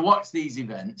to watch these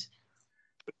events,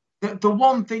 the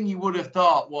one thing you would have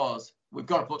thought was, we've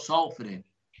got to put Salford in.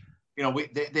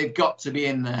 They've got to be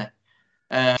in there,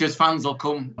 because fans will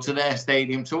come to their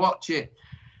stadium to watch it.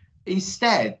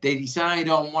 Instead, they decide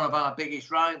on one of our biggest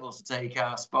rivals to take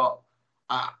our spot.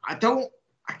 I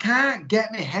can't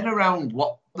get my head around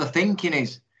what the thinking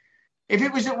is. If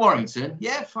it was at Warrington,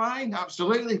 yeah, fine,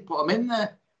 absolutely, put them in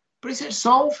there. But it's at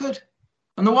Salford.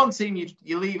 And the one team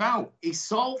you leave out is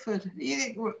Salford.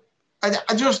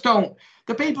 I just don't.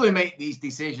 The people who make these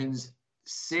decisions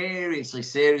seriously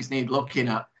need looking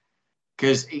at,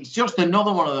 because it's just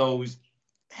another one of those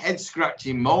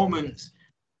head-scratching moments.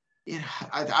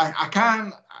 I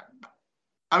can't.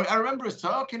 I remember us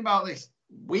talking about this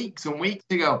weeks and weeks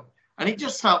ago, and it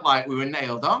just felt like we were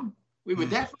nailed on. We were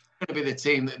definitely going to be the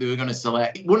team that they were going to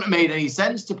select. It wouldn't have made any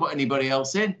sense to put anybody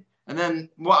else in. And then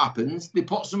what happens? They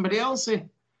put somebody else in.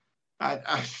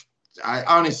 I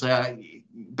honestly,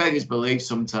 beggars belief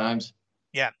sometimes.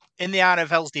 Yeah. In the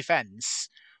RFL's defence,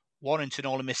 Warrington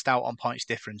only missed out on points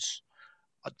difference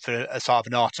for a sort of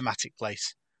an automatic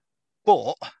place.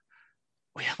 But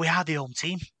we are the home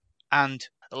team. And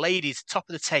the ladies, top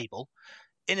of the table,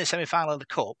 in the semi-final of the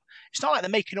Cup, it's not like they're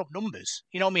making up numbers.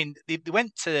 You know what I mean? They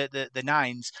went to the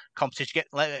nines competition.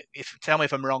 Tell me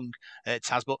if I'm wrong,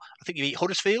 Taz, but I think you beat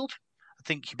Huddersfield. I I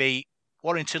think you beat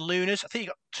Warrington Lunars. I think you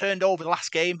got turned over the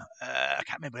last game. I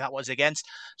can't remember who that was against.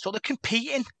 So they're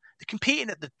competing. They're competing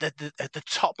at the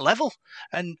top level,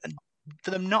 and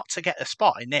for them not to get a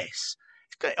spot in this,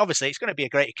 obviously it's going to be a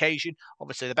great occasion.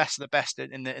 Obviously, the best of the best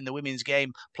in the women's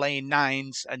game playing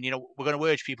nines, and we're going to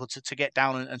urge people to get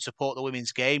down and support the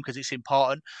women's game because it's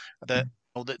important that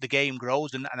the game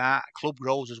grows and our club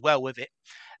grows as well with it.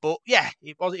 But yeah,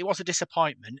 it was a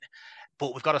disappointment,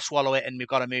 but we've got to swallow it and we've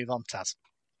got to move on, Taz.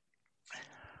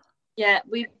 Yeah,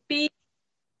 we beat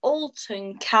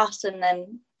Alton, Cass, and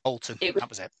then Alton. That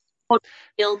was it.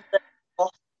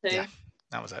 Yeah,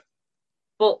 that was it.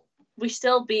 But we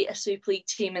still beat a Super League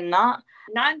team in that.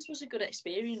 Nines was a good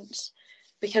experience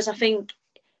because I think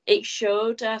it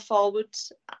showed our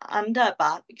forwards and our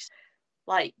backs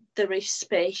like there is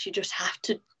space. You just have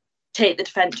to take the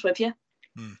defence with you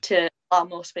to allow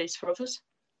more space for others.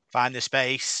 Find the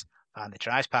space, find the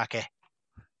tries, Parky.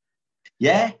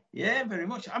 Yeah, very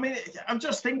much. I mean, I'm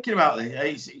just thinking about it.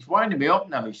 He's winding me up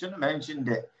now. He shouldn't have mentioned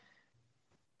it.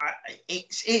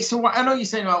 I know you're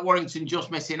saying about Warrington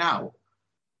just missing out.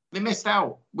 They missed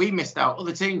out. We missed out.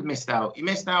 Other teams missed out. You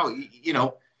missed out.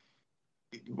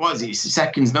 What is it? It's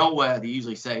seconds nowhere. They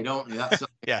usually say, don't they? That's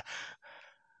yeah.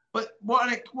 But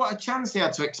what a chance they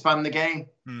had to expand the game.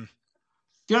 Do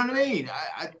you know what I mean?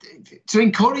 To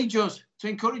encourage us, to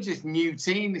encourage this new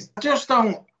team. I just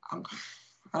don't.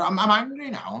 I'm angry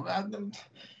now. I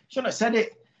shouldn't have said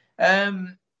it.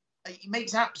 It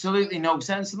makes absolutely no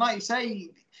sense. And like you say,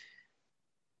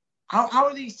 how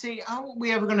are these teams? How are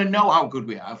we ever going to know how good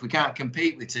we are if we can't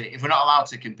compete with teams? If we're not allowed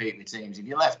to compete with teams? If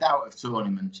you're left out of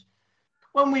tournaments?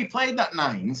 When we played that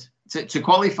nines to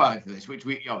qualify for this, which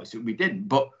we obviously we didn't,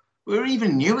 but we were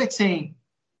even newer team.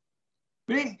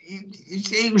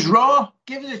 It was raw.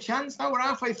 Give us a chance. Now we're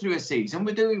halfway through a season.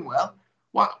 We're doing well.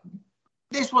 What?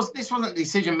 This wasn't a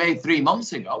decision made 3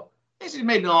 months ago. This was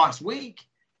made in the last week.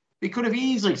 They could have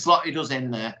easily slotted us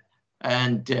in there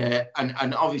and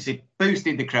obviously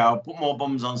boosted the crowd, put more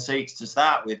bums on seats to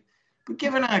start with, but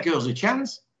given our girls a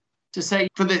chance to say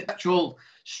for the actual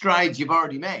strides you've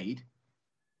already made,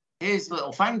 here's a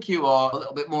little thank you or a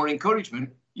little bit more encouragement.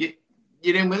 You're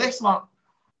in with this lot.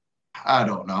 I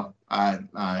don't know. I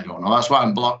don't know. That's why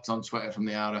I'm blocked on Twitter from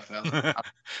the RFL.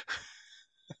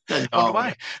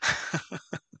 Why?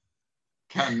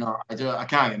 Cannot. I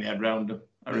can't get my head around them.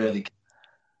 I really can't.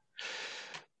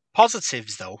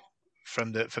 Positives though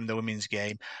from the women's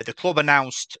game. The club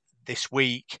announced this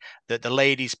week that the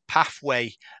ladies'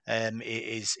 pathway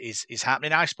is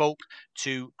happening. I spoke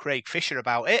to Craig Fisher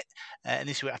about it, and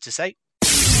this is what I had to say.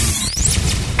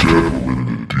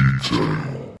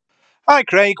 Hi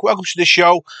Craig, welcome to the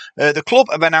show. The club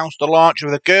have announced the launch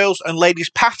of the girls' and ladies'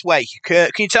 pathway. Can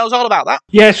you tell us all about that?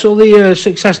 Yeah, so the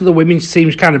success of the women's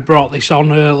teams kind of brought this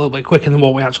on a little bit quicker than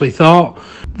what we actually thought.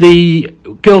 The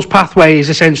girls' pathway is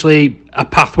essentially a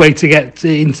pathway to get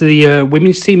into the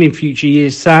women's team in future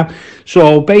years' time.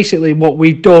 So basically what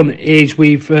we've done is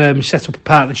we've set up a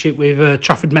partnership with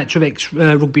Trafford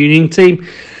Metrovics rugby union team,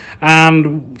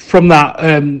 and from that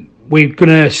we're going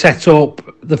to set up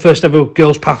the first ever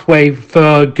girls' pathway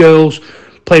for girls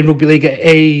playing rugby league at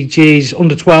ages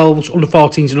under 12s, under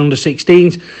 14s and under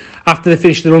 16s. After they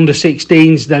finish their under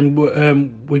 16s, then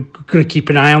we're going to keep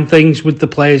an eye on things with the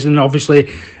players and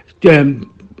obviously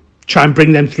try and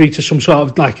bring them through to some sort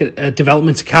of like a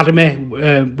development academy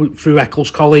through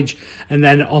Eccles College and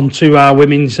then onto our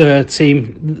women's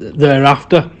team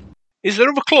thereafter. Is there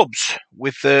other clubs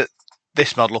with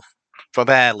this model for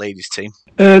their ladies' team?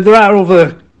 There are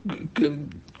other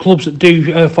clubs that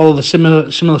do follow the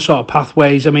similar sort of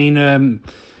pathways. I mean, the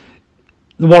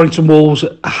Warrington Wolves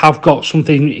have got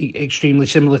something extremely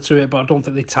similar to it, but I don't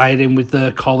think they tie it in with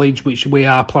the college, which we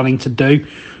are planning to do.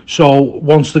 So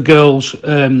once the girls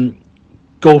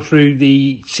go through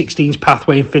the 16s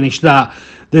pathway and finish that,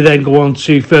 they then go on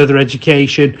to further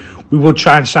education. We would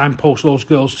try and signpost those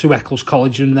girls to Eccles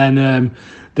College, and then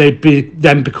they'd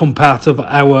become part of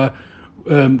our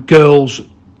girls'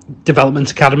 development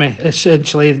academy,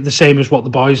 essentially the same as what the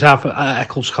boys have at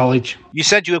Eccles College. You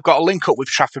said you have got a link up with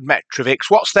Trafford Metrovics.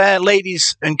 What's their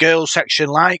ladies and girls section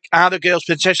like? Are the girls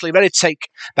potentially ready to take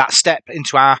that step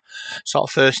into our sort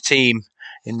of first team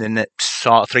in the next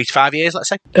sort of 3 to 5 years, let's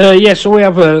say? Yeah, so we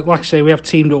have, like I say, we have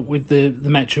teamed up with the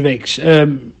Metrovics.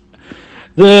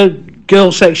 The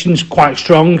girls section's quite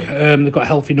strong. They've got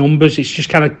healthy numbers. It's just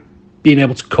kind of being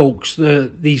able to coax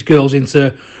these girls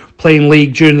into playing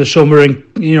league during the summer and,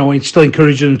 and still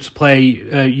encourage them to play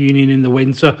union in the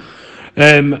winter.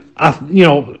 In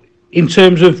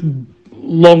terms of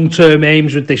long-term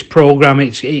aims with this programme,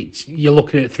 it's you're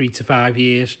looking at 3 to 5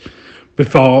 years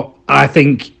before I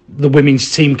think the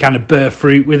women's team kind of bear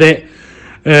fruit with it.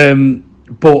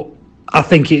 But I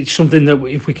think it's something that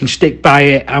if we can stick by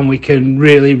it and we can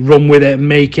really run with it and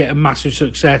make it a massive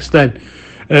success, then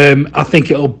I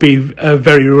think it'll be a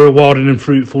very rewarding and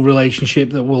fruitful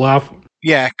relationship that we'll have.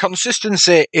 Yeah,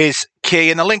 consistency is key,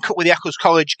 and the link up with the Eccles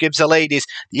College gives the ladies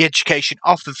the education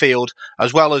off the field,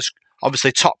 as well as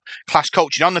obviously top class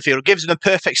coaching on the field. It gives them a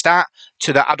perfect start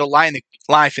to the adult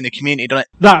life in the community, doesn't it?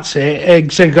 That's it,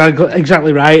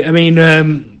 exactly right. I mean,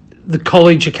 the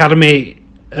college academy,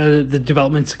 the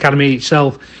development academy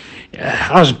itself,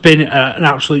 has been an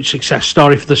absolute success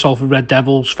story for the Salford Red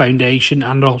Devils Foundation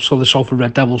and also the Salford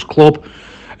Red Devils Club.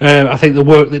 I think the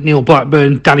work that Neil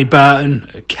Blackburn, Danny Barton,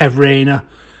 Kev Rayner,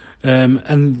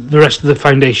 and the rest of the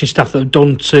foundation staff that have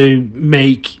done to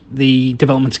make the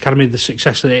Development Academy the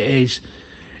success that it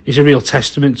is a real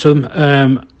testament to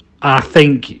them. I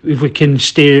think if we can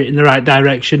steer it in the right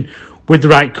direction with the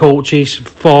right coaches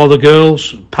for the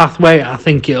girls' pathway, I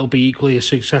think it'll be equally as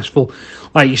successful.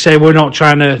 Like you say, we're not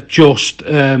trying to just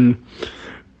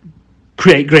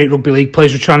create great rugby league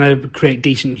players. We're trying to create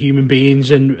decent human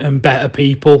beings and better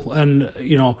people. And,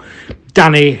 you know,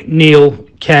 Danny, Neil,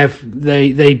 Kev,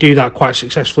 they do that quite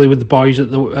successfully with the boys at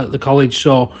the college.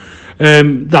 So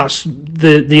that's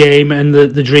the aim and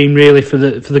the dream really for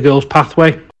the girls'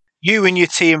 pathway. You and your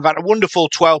team have had a wonderful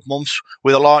 12 months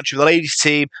with the launch of the ladies'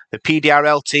 team, the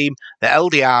PDRL team, the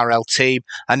LDRL team,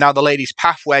 and now the ladies'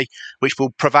 pathway, which will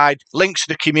provide links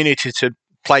to the community to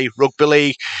play rugby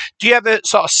league. Do you ever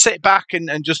sort of sit back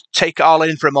and just take it all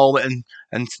in for a moment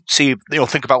and see,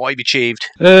 think about what you've achieved?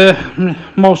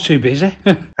 Most too busy.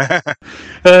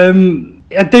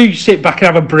 I do sit back and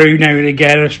have a brew now and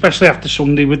again, especially after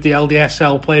Sunday with the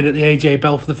LDSL playing at the AJ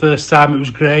Bell for the first time. It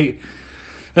was great.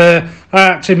 I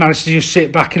actually managed to just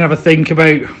sit back and have a think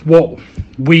about what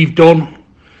we've done,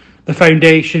 the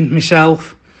foundation,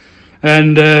 myself,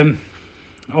 and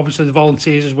obviously the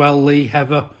volunteers as well, Lee,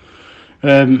 Heather.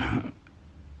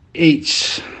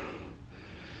 It's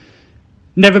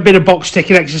never been a box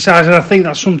ticking exercise, and I think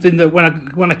that's something that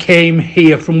when I came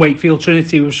here from Wakefield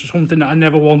Trinity was something that I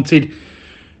never wanted.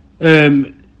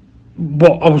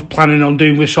 What I was planning on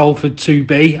doing with Salford to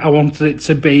be, I wanted it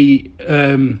to be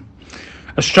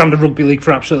a strand of rugby league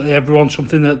for absolutely everyone,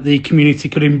 something that the community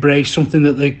could embrace, something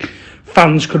that the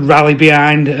fans could rally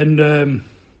behind, and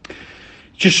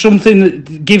just something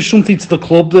that gives something to the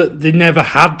club that they never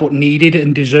had but needed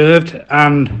and deserved.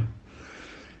 And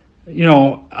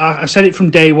I said it from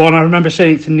day one. I remember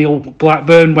saying it to Neil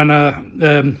Blackburn when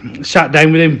I sat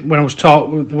down with him when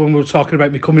we were talking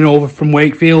about me coming over from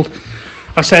Wakefield.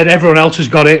 I said, everyone else has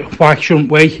got it, why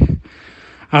shouldn't we?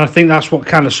 And I think that's what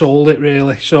kind of sold it,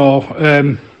 really. So,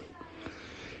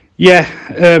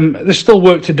 there's still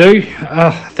work to do.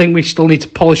 I think we still need to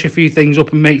polish a few things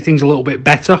up and make things a little bit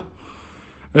better.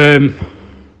 But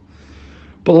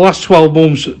the last 12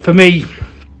 months, for me,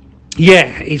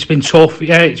 it's been tough.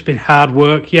 Yeah, it's been hard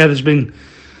work. Yeah, there's been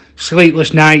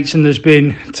sleepless nights, and there's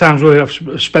been times where I've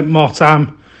spent more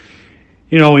time,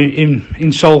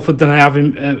 in Salford than I have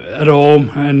at home.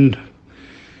 And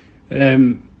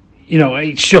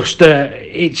it's just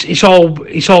it's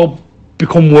all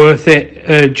become worth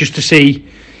it just to see,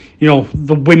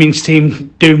 the women's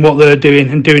team doing what they're doing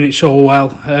and doing it so well.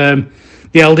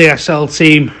 The LDSL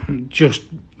team just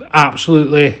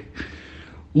absolutely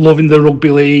loving the rugby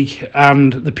league,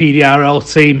 and the PDRL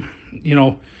team,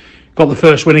 got the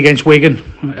first win against Wigan.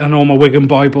 I know I'm a Wigan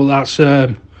boy, but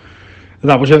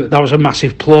that was a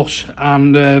massive plus.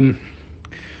 And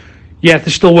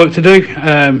there's still work to do.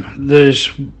 There's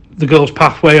the girls'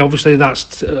 pathway. Obviously,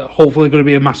 that's hopefully going to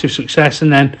be a massive success.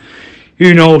 And then,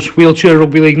 who knows? Wheelchair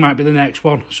Rugby League might be the next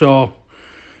one. So,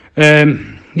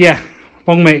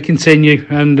 long may it continue.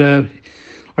 And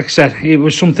like I said, it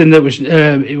was something that was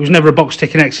it was never a box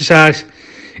ticking exercise.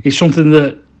 It's something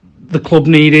that the club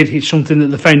needed. It's something that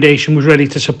the foundation was ready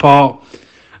to support,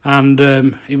 and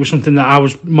it was something that I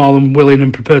was more than willing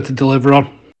and prepared to deliver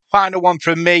on. Final one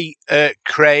from me,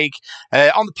 Craig.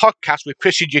 On the podcast with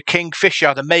Christian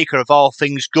Kingfisher, the maker of All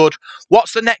Things Good,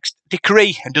 what's the next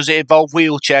decree, and does it involve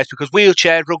wheelchairs? Because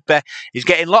wheelchair rugby is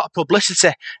getting a lot of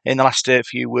publicity in the last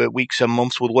few weeks and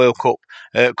months with World Cup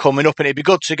coming up, and it'd be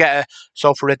good to get a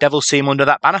Salford Red Devils team under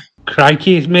that banner.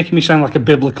 Crikey, it's making me sound like a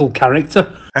biblical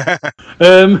character.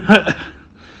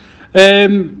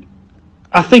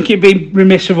 I think it'd be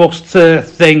remiss of us to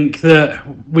think that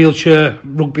wheelchair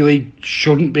rugby league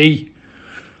shouldn't be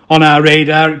on our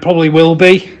radar. It probably will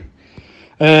be.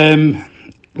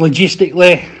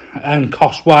 Logistically and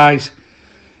cost-wise,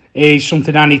 is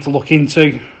something I need to look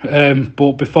into.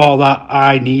 But before that,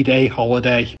 I need a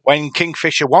holiday. When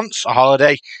Kingfisher wants a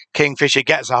holiday, Kingfisher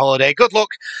gets a holiday. Good luck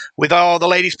with all the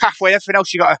ladies' pathway. Everything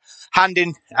else you got a hand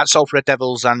in at Salford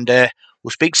Devils, and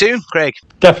we'll speak soon, Craig.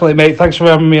 Definitely, mate. Thanks for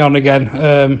having me on again.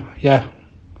 Yeah,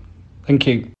 thank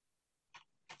you.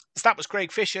 So that was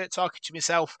Craig Fisher talking to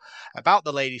myself about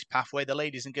the ladies' pathway, the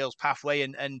ladies and girls' pathway,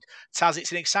 and Taz,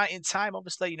 it's an exciting time.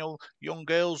 Obviously, young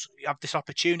girls have this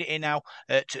opportunity now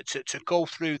to go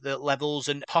through the levels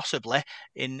and possibly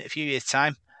in a few years'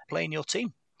 time playing your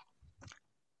team.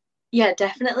 Yeah,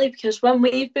 definitely, because when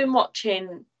we've been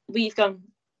watching, we've gone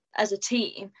as a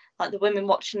team, like the women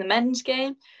watching the men's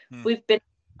game, we've been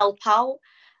help out,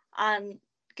 and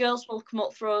girls will come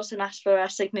up for us and ask for our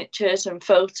signatures and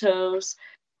photos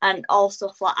and all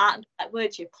stuff like that. Like, where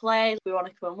do you play? We want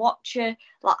to come and watch you.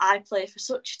 Like, I play for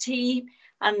such a team.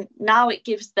 And now it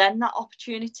gives them that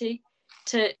opportunity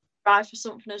to try for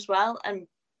something as well and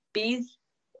be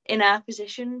in our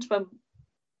positions when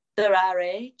they're our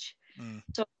age.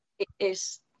 So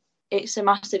it's a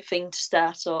massive thing to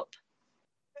start up.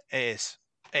 It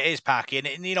is, Parky. And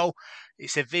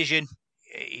it's a vision.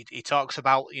 He talks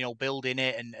about, building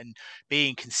it and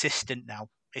being consistent now.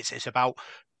 It's about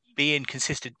being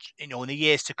consistent, in the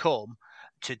years to come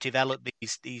to develop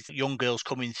these young girls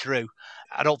coming through.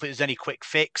 I don't think there's any quick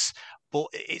fix, but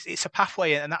it's a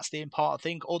pathway, and that's the important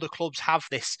thing. Other clubs have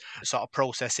this sort of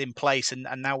process in place, and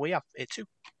now we have it too.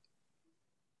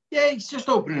 Yeah, it's just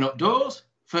opening up doors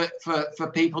for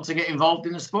people to get involved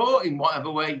in the sport in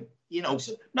whatever way.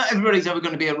 Not everybody's ever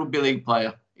going to be a rugby league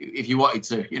player if you wanted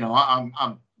to.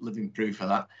 I'm living proof of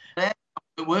that. That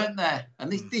weren't there, and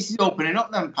this is opening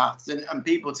up them paths and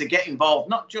people to get involved,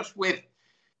 not just with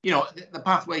the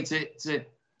pathway to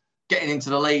getting into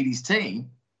the ladies team,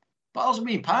 but also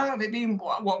being part of it, being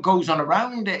what goes on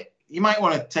around it. You might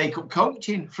want to take up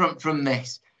coaching from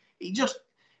this. It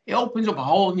opens up a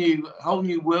whole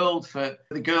new world for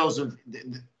the girls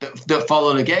that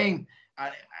follow the game.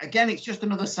 And again, it's just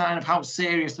another sign of how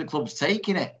serious the club's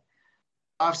taking it.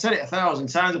 I've said it 1,000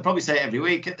 times. I'll probably say it every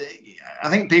week. I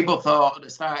think people thought at the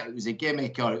start it was a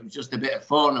gimmick or it was just a bit of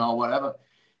fun or whatever.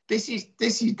 This is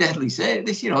deadly serious.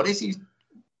 This is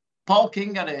Paul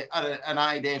King had an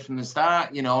idea from the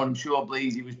start, and I'm sure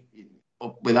Bleasy was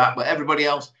up with that, but everybody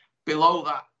else below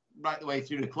that, right the way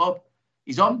through the club,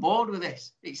 he's on board with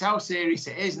this. It's how serious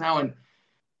it is now. And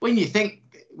when you think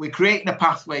we're creating a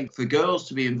pathway for girls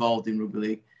to be involved in rugby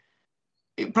league,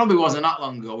 it probably wasn't that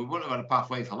long ago. We wouldn't have had a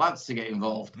pathway for lads to get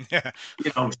involved. Yeah.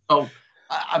 So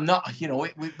I'm not,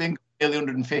 we've been nearly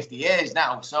 150 years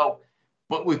now.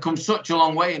 But we've come such a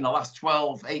long way in the last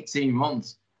 12, 18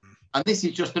 months. And this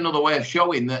is just another way of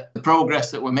showing that the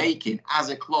progress that we're making as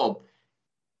a club,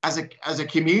 as a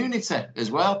community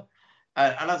as well.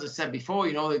 And as I said before,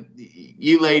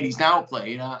 you ladies now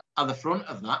play, at the front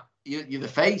of that. You're the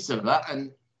face of that.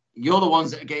 And you're the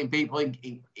ones that are getting people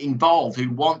involved who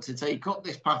want to take up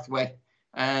this pathway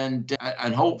and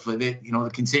hopefully the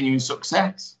continuing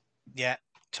success. Yeah.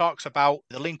 Talks about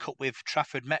the link up with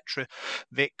Trafford Metro,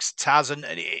 Vix, Taz, and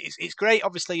it's great.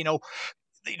 Obviously,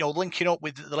 linking up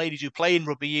with the ladies who play in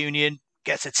rugby union,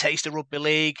 gets a taste of rugby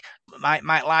league, might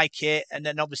like it, and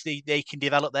then obviously they can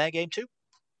develop their game too.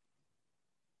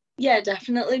 Yeah,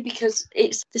 definitely, because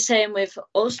it's the same with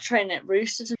us training at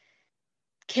Roosters.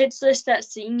 Kids, they start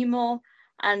seeing you more,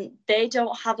 and they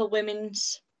don't have a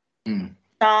women's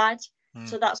side,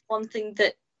 so that's one thing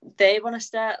that they want to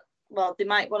start. Well, they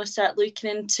might want to start looking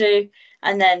into,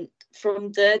 and then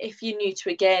from there, if you're new to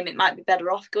a game, it might be better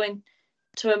off going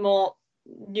to a more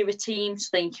newer team so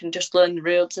then you can just learn the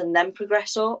rules and then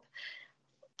progress up.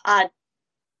 I'd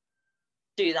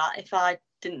do that if I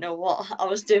didn't know what I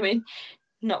was doing,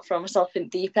 not throw myself in the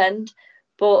deep end.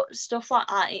 But stuff like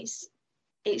that,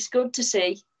 it's good to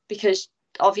see, because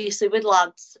obviously with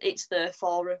lads, it's there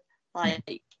for them,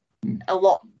 like a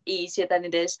lot easier than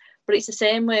it is. But it's the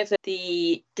same with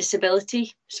the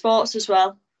disability sports as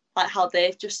well, like how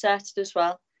they've just started as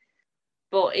well.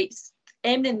 But it's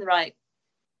aimed in the right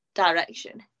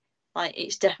direction. Like,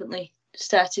 it's definitely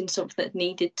starting something that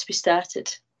needed to be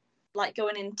started. Like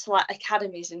going into like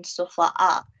academies and stuff like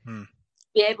that,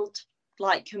 be able to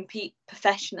like compete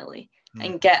professionally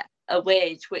and get a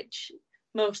wage, which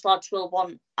most lads will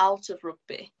want out of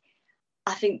rugby.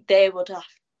 I think they would have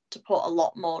to put a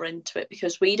lot more into it,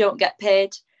 because we don't get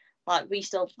paid. Like, we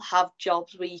still have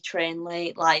jobs, we train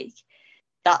late, like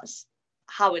that's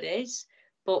how it is.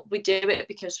 But we do it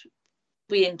because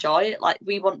we enjoy it. Like,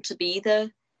 we want to be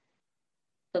there.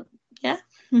 But, yeah.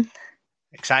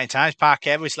 Exciting times,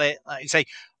 Parker. Obviously, like you say,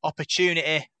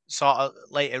 opportunity sort of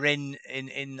later in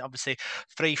obviously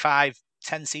 3-5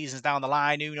 10 seasons down the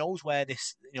line, who knows where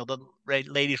this, the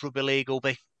ladies rugby league will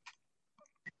be.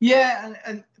 Yeah,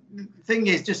 and the thing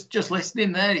is, just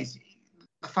listening there is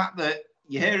the fact that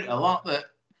you hear it a lot that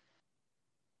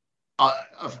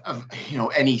of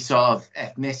any sort of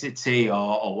ethnicity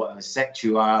or whatever sex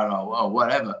you are or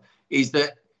whatever, is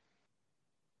that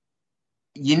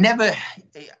you never,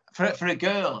 for a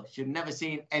girl, you've never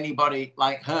seen anybody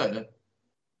like her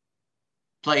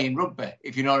playing rugby,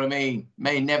 if you know what I mean.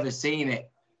 May never seen it.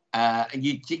 And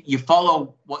you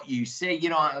follow what you see, you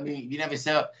know what I mean? You never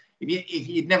saw, if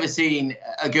you'd never seen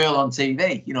a girl on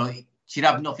TV, she'd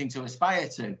have nothing to aspire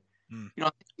to.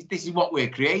 This is what we're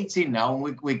creating now,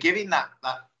 and we're giving that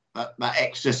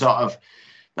extra sort of,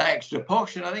 that extra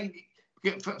push. And I think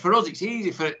for us, it's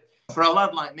easy for a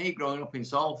lad like me growing up in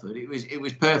Salford. It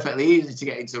was perfectly easy to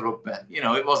get into rugby.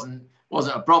 It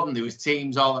wasn't a problem. There was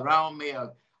teams all around me. I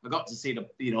got to see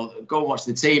go and watch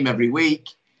the team every week.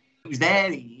 It was there.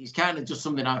 It's kind of just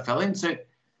something I fell into.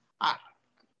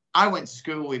 I went to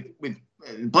school with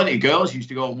plenty of girls used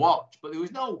to go and watch, but there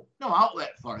was no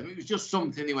outlet for them. It was just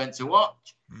something they went to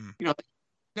watch. They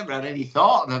never had any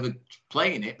thought of ever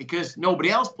playing it because nobody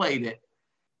else played it.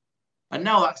 And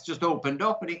now that's just opened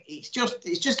up, and it's just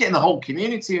getting the whole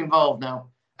community involved now,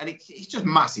 and it's just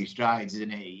massive strides,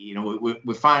 isn't it?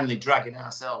 We're finally dragging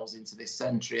ourselves into this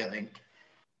century, I think.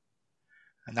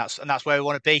 And that's where we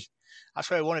want to be. That's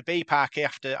where we want to be, Parky.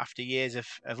 After years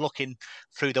of looking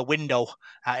through the window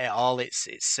at it all, it's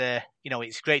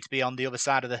great to be on the other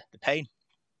side of the pain.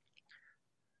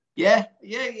 Yeah,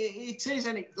 it is,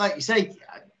 and like you say,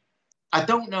 I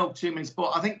don't know too many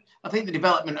sports. I think the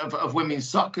development of women's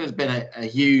soccer has been a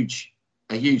huge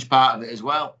part of it as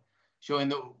well, showing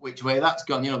which way that's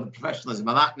gone. The professionalism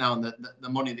of that now, and the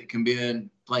money that can be earned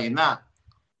playing that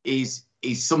is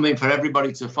something for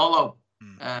everybody to follow.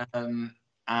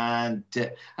 And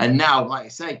now, like I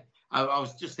say, I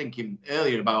was just thinking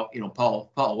earlier about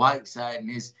Paul Whiteside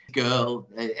and his girl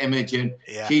Imogen.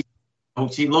 Yeah.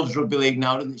 She loves rugby league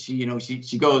now, doesn't she?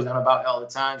 She goes on about it all the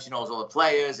time. She knows all the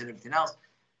players and everything else.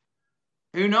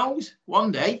 Who knows?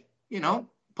 One day,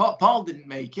 Paul didn't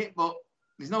make it, but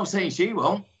there's no saying she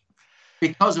won't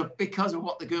because of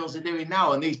what the girls are doing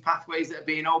now and these pathways that are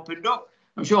being opened up.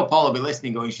 I'm sure Paul will be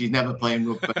listening, going, "She's never playing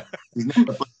rugby. She's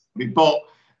never playing rugby." But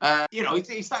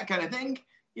it's that kind of thing.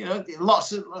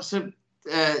 Lots of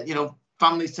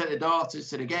families take their daughters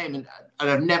to the game and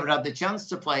have never had the chance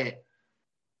to play it.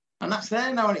 And that's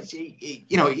there now, and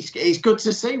it's good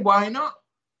to see. Why not?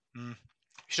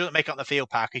 She doesn't make it on the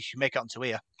field, Parker. She should make it onto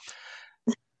here.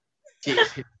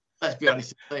 Let's be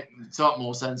honest, they talk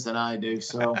more sense than I do.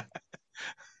 So,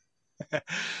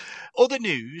 other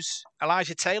news: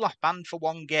 Elijah Taylor banned for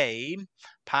one game.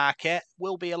 Parker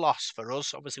will be a loss for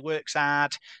us. Obviously, works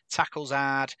hard, tackles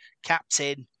hard,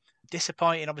 captain.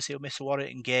 Disappointing. Obviously, he'll miss a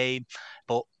Warrington game,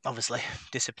 but obviously,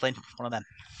 discipline. One of them.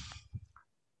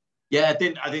 Yeah,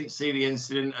 I didn't see the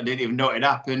incident. I didn't even know it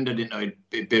happened. I didn't know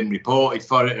it'd been reported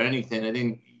for it or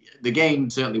anything. The game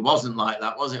certainly wasn't like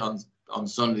that, was it? On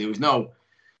Sunday, there was no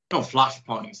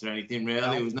flashpoints or anything really.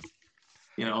 There was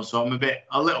no, so I'm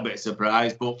a little bit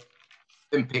surprised, but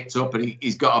been picked up and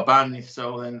he's got a ban. If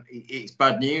so, then it's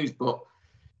bad news. But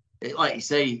like you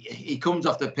say, he comes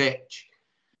off the pitch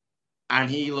and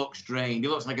he looks drained. He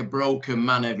looks like a broken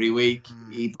man every week.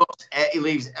 He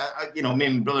leaves, me and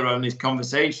my brother on this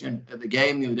conversation at the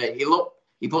game the other day.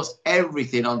 He puts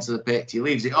everything onto the pitch. He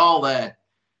leaves it all there.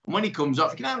 And when he comes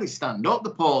off, he can hardly stand up, the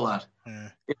poor lad. Yeah.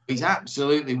 He's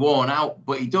absolutely worn out,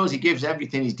 but he gives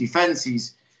everything. His defence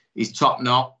is top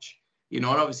notch. And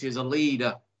obviously as a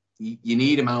leader, you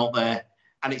need him out there.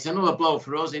 And it's another blow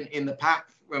for us in the pack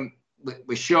when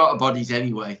we're short of bodies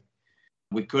anyway.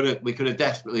 We could have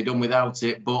desperately done without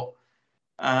it, but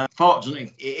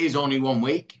fortunately it is only 1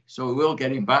 week, so we will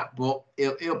get him back. But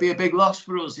it'll be a big loss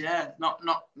for us. Yeah,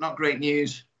 not great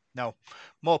news. No,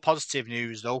 more positive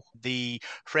news though. The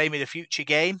Frame of the Future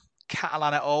game,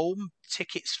 Catalan at home,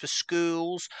 tickets for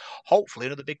schools. Hopefully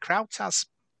another big crowd, Taz.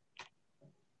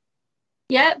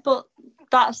 Yeah, but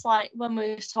that's like when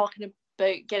we were talking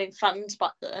about getting fans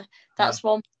back there. That's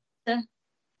one way to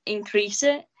increase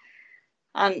it,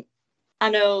 and I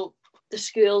know the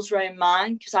schools around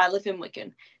mine, because I live in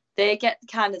Wigan, they get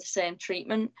kind of the same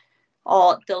treatment,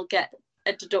 or they'll get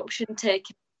a deduction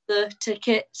taking the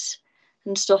tickets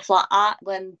and stuff like that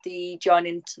when they join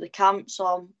into the camps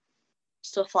or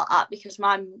stuff like that, because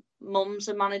my mum's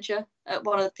a manager at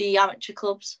one of the amateur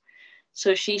clubs,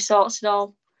 so she sorts it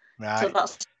all. Right. So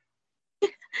that's...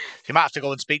 You might have to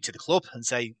go and speak to the club and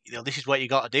say, this is what you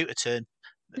got to do to turn,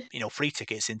 free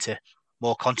tickets into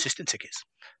more consistent tickets.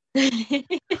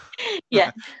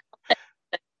 Yeah.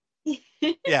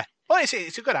 Yeah. Well,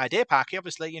 it's a good idea, Parky.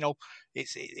 Obviously,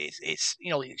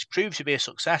 it's proved to be a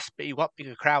success, but you've got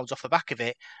bigger crowds off the back of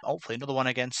it. Hopefully, another one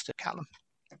against Catlin.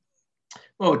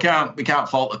 Well, we can't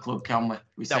fault the club, can we?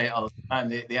 We say it all the time.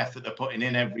 The effort they're putting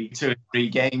in every 2 or 3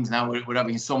 games now, we're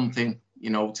having something,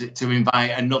 to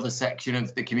invite another section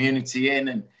of the community in,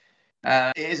 and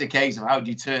it is a case of how do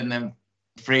you turn them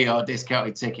free or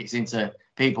discounted tickets into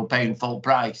people paying full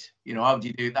price? How do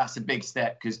you do? That's a big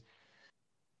step, because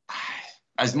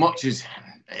as much as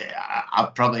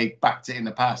I've probably backed it in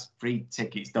the past, free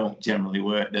tickets don't generally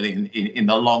work in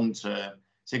the long term.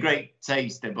 It's a great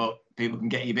taster, but people can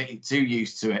get you a bit too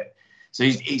used to it. So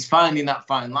he's finding that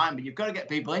fine line, but you've got to get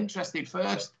people interested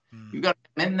first. You've got to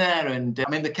get them in there. And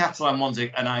the Catalan one's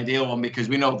an ideal one, because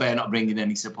we know they're not bringing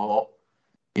any support.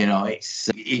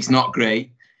 It's not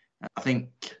great. I think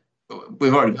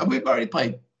we've already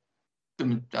played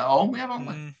them at home, haven't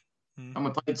we? And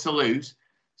we played Toulouse.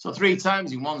 So 3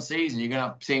 times in one season, you're going to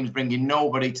have teams bringing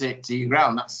nobody to your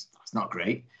ground. That's not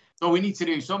great. So we need to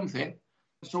do something.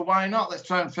 So why not? Let's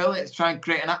try and fill it. Let's try and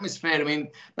create an atmosphere.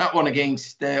 That one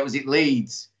against, was it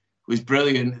Leeds, was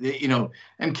brilliant.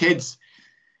 And kids,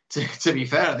 to be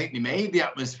fair, I think they made the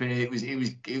atmosphere. It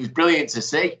was brilliant to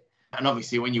see. And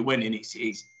obviously, when you're winning,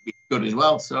 it's good as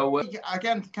well. So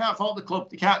again, can't fault the club.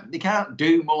 They can't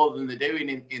do more than they're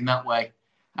doing in that way.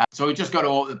 So we just got to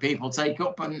hope that people take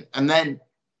up, and then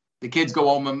the kids go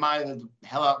home and mile the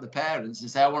hell out the parents and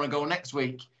say, I want to go next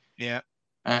week. Yeah.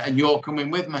 And you're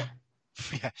coming with me.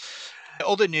 Yeah.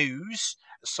 Other news,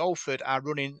 Salford are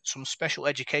running some special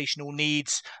educational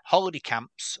needs holiday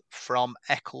camps from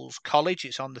Eccles College.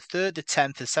 It's on the 3rd, the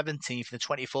 10th, the 17th, and the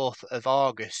 24th of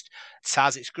August.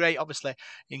 It's great, obviously,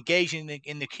 engaging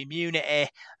in the community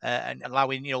and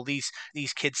allowing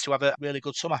these kids to have a really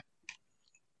good summer.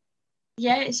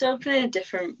 Yeah, it's opening a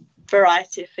different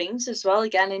variety of things as well.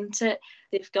 Again,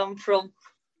 they've gone from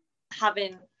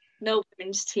having no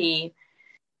women's team,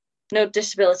 no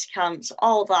disability camps,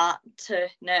 all that, to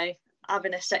now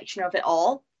having a section of it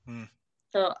all.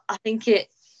 So I think it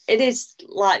is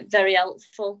very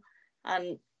helpful,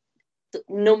 and the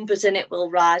numbers in it will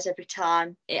rise every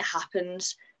time it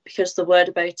happens, because the word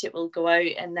about it will go out,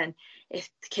 and then if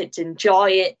the kids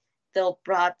enjoy it, they'll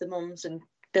bribe the mums and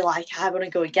be like, I want to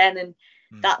go again, and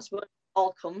that's where it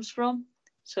all comes from.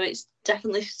 So it's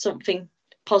definitely something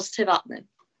positive happening.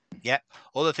 Yeah,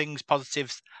 other things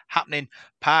positives happening.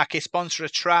 Parky sponsor a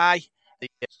try. The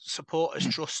Supporters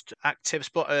Trust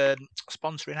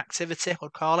sponsoring activity, we'll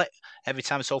call it. Every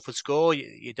time Salford score,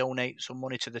 you donate some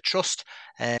money to the trust.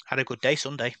 Had a good day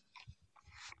Sunday.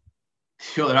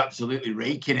 Sure, they're absolutely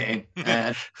raking it in.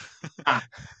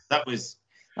 That was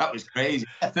crazy.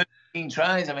 13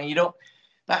 tries.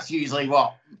 That's usually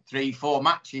 3-4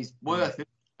 matches worth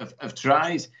of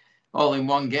tries all in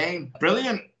one game.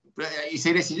 Brilliant. You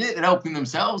see, this is it. They're helping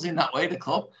themselves in that way, the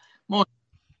club. More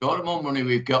money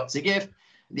we've got to give.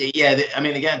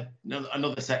 Again,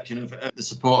 another section of the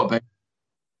supporter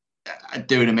base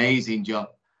do an amazing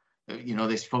job.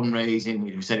 This fundraising,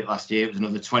 we said it last year, it was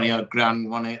another 20-odd grand,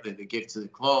 wasn't it, that they give to the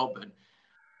club, and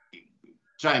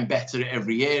try and better it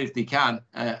every year if they can.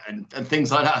 And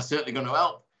things like that are certainly going to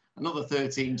help. Another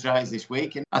 13 tries this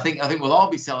week, and I think we'll all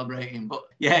be celebrating. But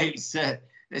yeah, it's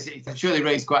surely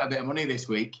raised quite a bit of money this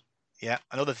week. Yeah,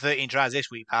 another 13 tries this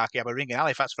week, Parky. I'll be ringing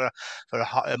Halifax for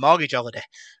a mortgage holiday.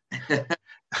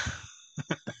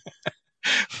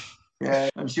 Yeah,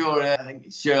 I'm sure. I think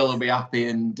Cheryl will be happy,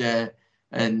 and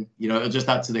it'll just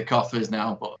add to the coffers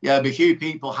now. But yeah, there'll be a few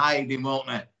people hiding, won't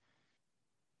there?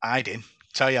 Hiding,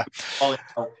 tell you.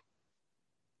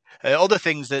 Other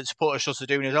things that Supporters Trust are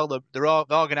doing is they've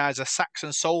organised a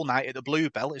Saxon Soul Night at the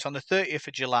Bluebell. It's on the 30th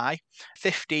of July.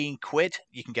 £15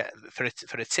 you can get for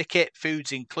a ticket.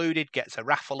 Food's included. Gets a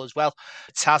raffle as well.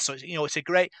 So it's a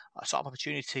great sort of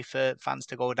opportunity for fans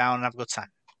to go down and have a good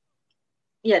time.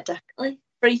 Yeah, definitely.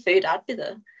 Free food, I'd be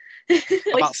there.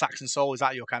 What about Saxon Soul? Is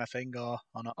that your kind of thing or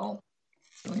not?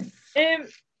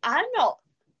 I'm not.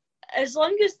 As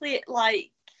long as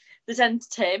there's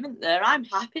entertainment there, I'm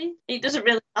happy. It doesn't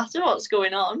really matter what's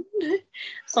going on,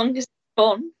 as long as it's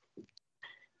fun.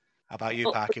 How about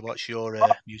you, Parky? What's your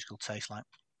musical taste like?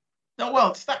 No,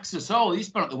 well, Saxon Soul, he's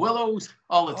been at the Willows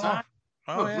all the time.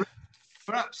 Yeah.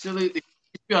 We're absolutely,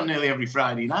 he's been on nearly every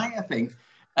Friday night, I think.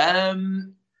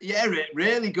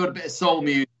 Really good bit of soul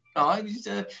music.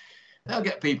 They'll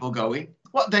get people going.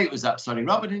 What date was that? Sorry,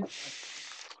 Robert.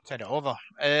 Turn it over.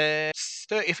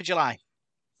 30th of July.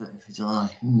 30th of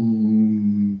July.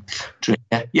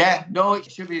 Yeah, no,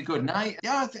 it should be a good night.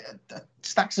 Yeah,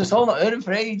 Saxon Soul, not heard him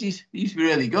for ages. He used to be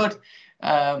really good.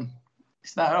 Started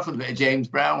off with a bit of James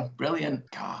Brown. Brilliant.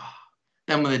 God,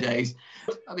 Them were the days.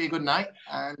 That'll be a good night.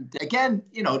 And again,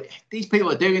 you know, these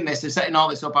people are doing this. They're setting all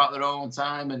this up out their own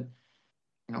time, and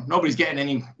you know, nobody's getting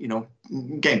any, you know,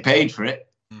 getting paid for it.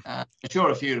 I'm sure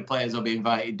a few of the players will be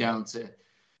invited down to,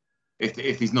 if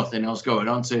there's nothing else going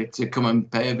on, to come and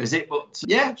pay a visit. But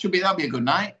yeah, that'll be a good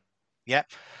night. Yeah.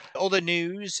 Other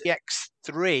news: the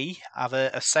X3 have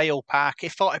a sale party,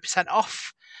 40%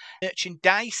 off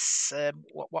merchandise.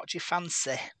 What do you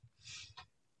fancy?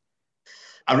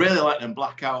 I really like them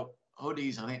blackout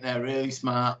hoodies. I think they're really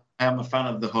smart. I am a fan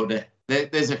of the hoodie.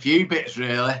 There's a few bits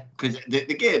really, because the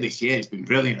gear this year has been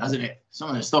brilliant, hasn't it? Some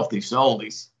of the stuff they've sold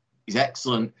is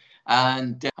excellent,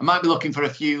 and I might be looking for a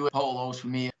few polos for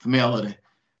me holiday.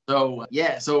 So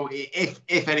yeah, so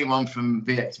if anyone from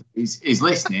VX is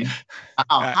listening,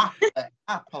 I'll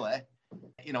happily,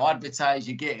 you know, advertise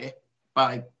your gear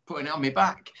by putting it on my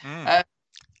back.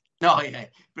 No, yeah,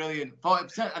 brilliant,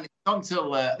 40%, and it's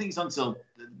until I think it's until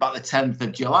about the 10th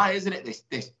of July, isn't it?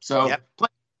 This so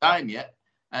plenty of time yet,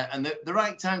 and the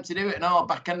right time to do it. And all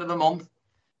back end of the month,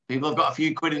 people have got a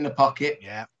few quid in the pocket.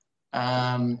 Yeah.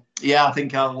 I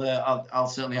think I'll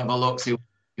certainly have a look. See,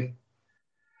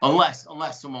 unless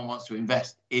someone wants to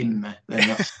invest in me, then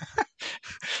that's...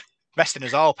 invest in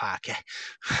us all, Parky.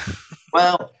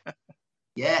 Well,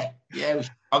 yeah, we should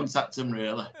contact them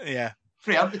really. Yeah,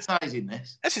 free advertising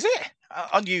this. This is it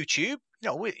on YouTube. You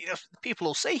know, people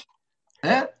will see.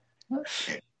 Yeah, you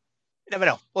never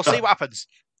know. We'll see what happens.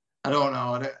 I don't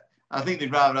know. I think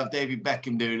they'd rather have David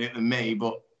Beckham doing it than me,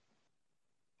 but.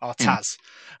 Or Taz.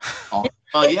 Oh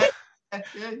yeah,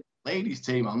 ladies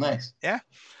team on this. Yeah.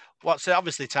 What's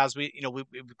obviously Taz?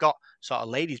 We've got sort of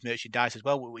ladies merchandise as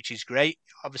well, which is great.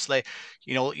 Obviously,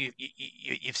 you know,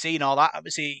 you've seen all that.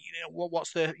 Obviously, you know,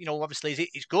 what's the, you know, obviously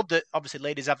it's good that obviously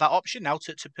ladies have that option now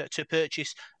to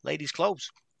purchase ladies'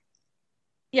 clothes.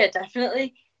 Yeah,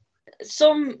 definitely.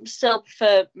 Some still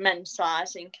prefer men's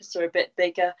sizing because they're a bit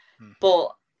bigger,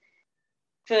 but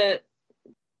for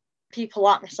people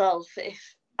like myself,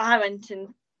 if I went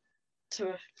into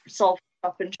a soft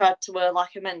shop and tried to wear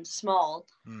like a men's small,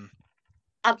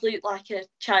 I'd look like a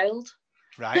child.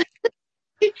 Right.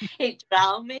 It'd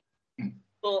drown me.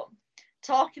 But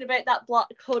talking about that black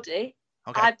hoodie,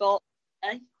 I bought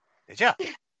it. Did you?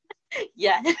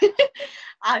 Yeah.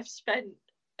 I've spent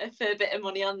a fair bit of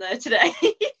money on there today.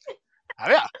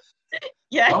 Have you?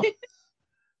 Yeah. Well,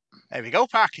 there we go,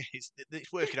 Parky. It's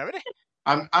working already.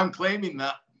 I'm claiming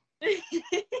that.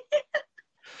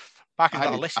 Parky's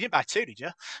got a list. You didn't buy two, did you?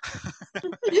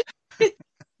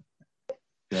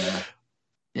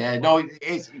 Yeah. No,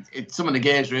 it's some of the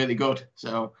gear's really good.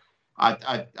 So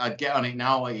I'd get on it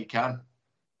now while you can.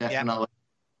 Definitely. Yeah,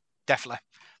 definitely.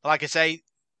 But like I say,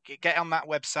 get on that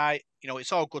website. You know,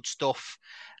 it's all good stuff,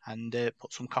 and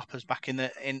put some coppers back in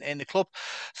the club.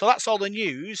 So that's all the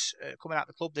news coming out of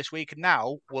the club this week. And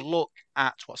now we'll look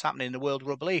at what's happening in the World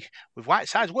Rugby League with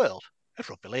Whiteside's World of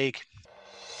Rugby League.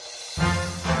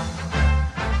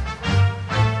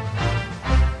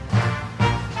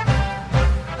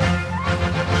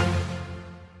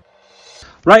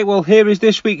 Right, well, here is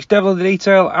this week's Devil in the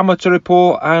Detail Amateur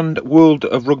Report and World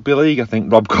of Rugby League, I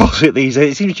think Rob calls it these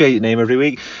days. It seems to change its name every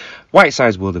week.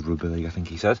 Whiteside's World of Rugby League, I think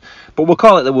he says. But we'll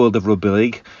call it the World of Rugby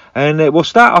League. And we'll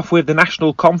start off with the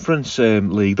National Conference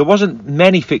League. There wasn't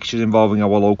many fixtures involving our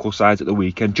local sides at the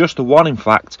weekend, just the one, in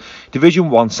fact. Division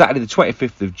 1, Saturday the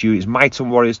 25th of June, it's Myton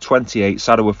Warriors 28,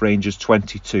 Saddleworth Rangers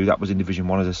 22. That was in Division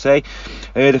 1, as I say.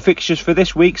 The fixtures for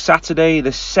this week, Saturday the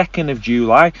 2nd of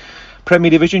July.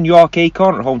 Premier Division, York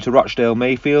Acorn at home to Rochdale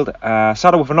Mayfield.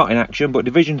 Saddleworth are not in action, but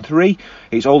Division 3,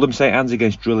 it's Oldham St Anne's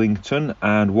against Drillington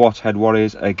and Waterhead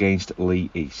Warriors against Lee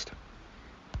East.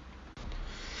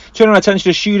 Turning our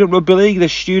attention to Student Rugby League, the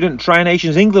Student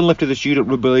Tri-Nations. England lifted the Student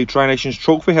Rugby League Tri-Nations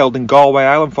trophy held in Galway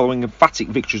Island following emphatic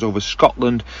victories over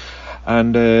Scotland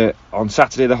and on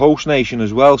Saturday the host nation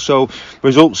as well. So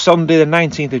results Sunday the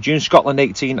 19th of June, Scotland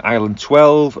 18, Ireland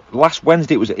 12. Last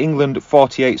Wednesday it was England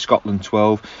 48, Scotland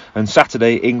 12, and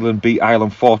Saturday England beat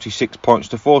Ireland 46 points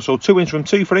to 4. So 2 wins from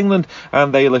 2 for England,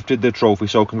 and they lifted the trophy.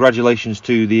 So congratulations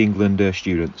to the England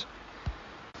students.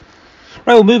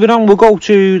 Right, well, moving on, we'll go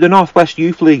to the North West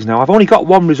Youth Leagues now. I've only got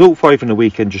one result for you from the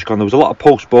weekend just gone. There was a lot of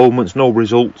postponements, no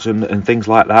results and things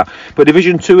like that. But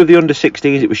Division 2 of the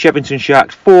Under-16s, it was Shevington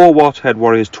Sharks 4, Waterhead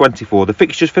Warriors 24. The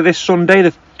fixtures for this Sunday,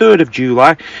 the 3rd of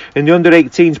July, in the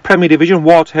Under-18s Premier Division,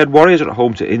 Waterhead Warriors at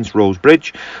home to Ince Rose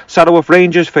Bridge. Saddleworth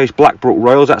Rangers face Blackbrook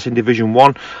Royals, that's in Division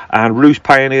 1. And Roost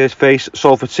Pioneers face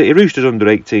Salford City Roosters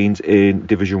Under-18s in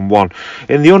Division 1.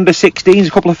 In the Under-16s,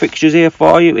 a couple of fixtures here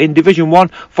for you. In Division 1,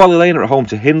 Folly Lane at home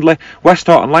to Hindley. West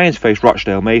Horton Lions face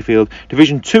Rochdale Mayfield.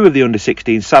 Division 2 of the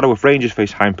under-16s, Saddleworth Rangers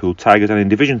face Highpool Tigers. And in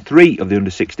Division 3 of the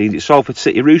under-16s, it's Salford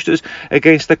City Roosters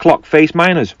against the Clock-Face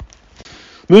Miners.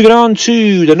 Moving on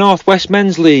to the North West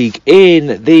Men's League.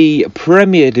 In the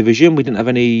Premier Division, we didn't have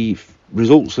any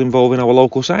results involving our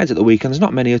local sides at the weekend. There's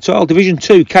not many at all. Division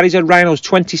 2, Cadishead Rhinos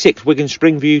 26, Wigan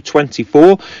Springview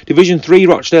 24. Division 3,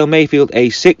 Rochdale Mayfield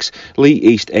A6, Lee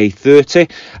East A30.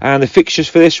 And the fixtures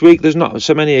for this week, there's not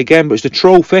so many again, but it's the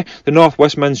trophy, the North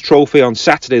West Men's Trophy on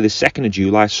Saturday the 2nd of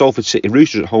July. Salford City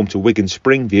Roosters at home to Wigan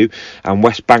Springview, and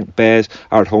West Bank Bears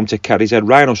are at home to Cadishead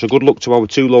Rhinos. So good luck to our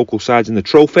two local sides in the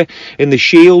trophy. In the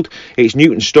Shield, it's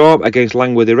Newton Storm against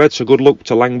Langworthy Red, so good luck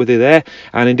to Langworthy there.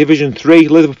 And in Division 3,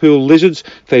 Liverpool Lizards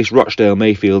face Rochdale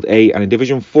Mayfield A, and in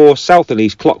Division 4, South and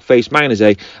East Clock-Face Miners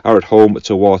A are at home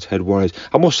to Waterhead Warriors.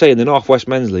 I must say, in the North West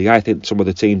Men's League, I think some of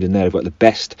the teams in there have got the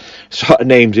best sort of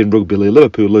names in rugby league.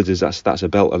 Liverpool Lizards, that's a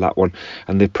belt of that one,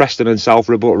 and the Preston and South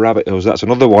Rabbitohs, that's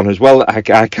another one as well.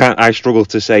 I struggle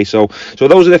to say. So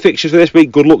those are the fixtures for this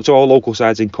week. Good luck to all local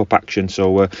sides in cup action. So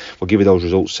we'll give you those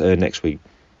results next week.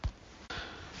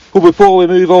 Well, before we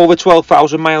move over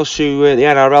 12,000 miles to the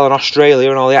NRL and Australia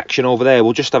and all the action over there,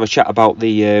 we'll just have a chat about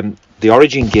the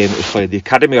Origin game that was played, the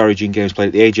Academy Origin games played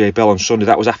at the AJ Bell on Sunday.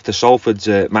 That was after Salford's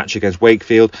match against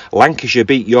Wakefield. Lancashire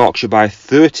beat Yorkshire by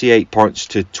 38 points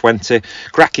to 20.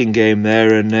 Cracking game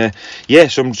there, and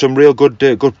some real good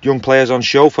young players on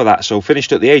show for that. So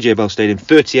finished at the AJ Bell Stadium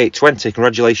 38-20.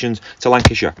 Congratulations to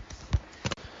Lancashire.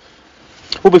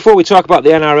 Well, before we talk about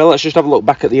the NRL, let's just have a look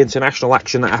back at the international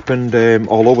action that happened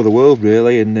all over the world,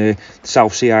 really, in the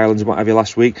South Sea Islands and what have you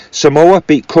last week. Samoa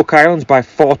beat Cook Islands by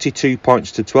 42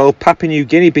 points to 12. Papua New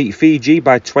Guinea beat Fiji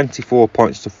by 24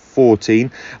 points to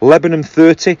 14. Lebanon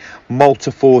 30,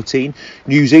 Malta 14.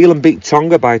 New Zealand beat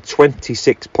Tonga by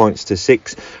 26 points to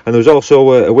 6. And there was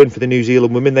also a win for the New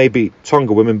Zealand women. They beat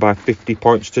Tonga women by 50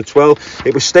 points to 12.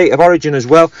 It was State of Origin as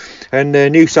well. And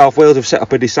New South Wales have set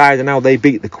up a decider now. They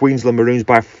beat the Queensland Maroons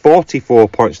by 44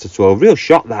 points to 12. Real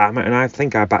shot that, and I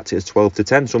think I backed it as 12 to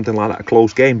 10, something like that, a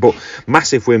close game. But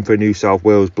massive win for New South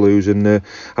Wales Blues. And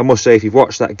I must say, if you've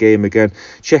watched that game again,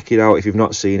 check it out if you've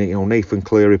not seen it. You know, Nathan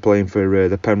Cleary playing for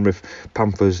the Penrith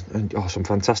Panthers, and some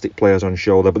fantastic players on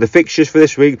show there. But the fixtures for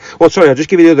this week, I'll just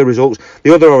give you the other results.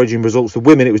 The other Origin results, the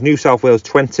women, it was New South Wales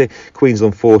 20,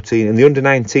 Queensland 14. In the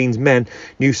under-19s men,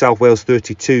 New South Wales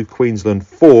 32, Queensland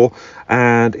 4.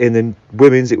 And in the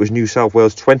women's, it was New South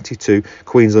Wales 22,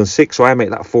 Queensland 6. So I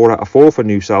make that 4 out of 4 for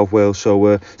New South Wales.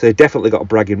 So they definitely got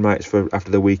bragging rights for after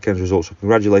the weekend's results. So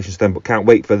congratulations to them. But can't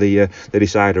wait for the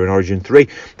decider in Origin 3.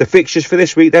 The fixtures for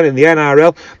this week then in the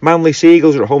NRL, Manly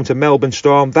Seagulls are at home to Melbourne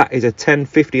Storm. That is a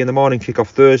 10:50 in the morning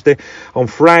kick-off Thursday. On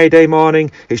Friday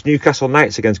morning, it's Newcastle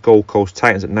Knights against Gold Coast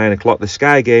Titans at 9 o'clock. The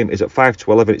Sky game is at 5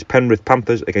 to 11. It's Penrith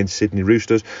Panthers against Sydney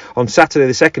Roosters. On Saturday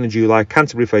the 2nd of July,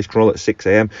 Canterbury face Cronulla at 6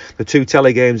 a.m. The two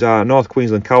telly games are North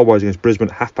Queensland Cowboys against Brisbane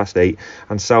at 8:30,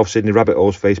 and South Sydney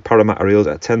Rabbitohs face Parramatta Eels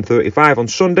at 10:35. On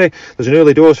Sunday, there's an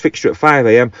early doors fixture at 5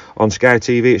 a.m. on Sky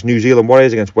TV. It's New Zealand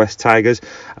Warriors against West Tigers,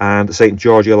 and St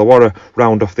George Illawarra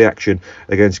round off the action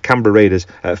against Canberra Raiders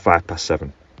at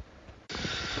 7:05.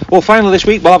 Well, finally this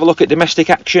week we'll have a look at domestic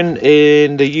action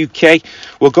in the UK.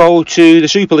 We'll go to the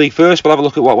Super League first. We'll have a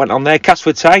look at what went on there.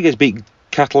 Casford Tigers beat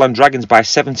Catalan Dragons by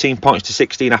 17 points to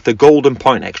 16 after golden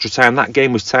point extra time. That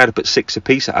game was tied up at 6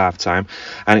 apiece at half time,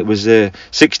 and it was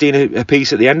 16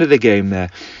 apiece at the end of the game there.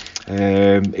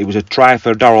 It was a try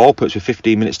for Darryl Alperts with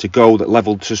 15 minutes to go that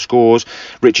levelled to scores.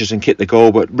 Richardson kicked the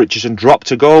goal, but Richardson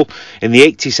dropped a goal in the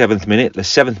 87th minute, the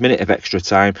 7th minute of extra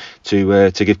time,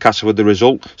 to give Castleford the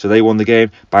result. So they won the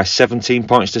game by 17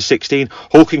 points to 16.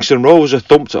 Hulkingston Rovers are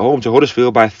thumped at home to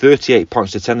Huddersfield by 38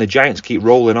 points to 10. The Giants keep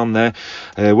rolling on there.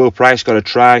 Will Price got a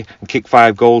try and kicked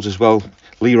 5 goals as well.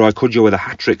 Leroy Cudjoe with a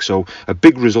hat-trick, so a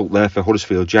big result there for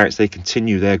Huddersfield Giants. They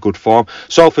continue their good form.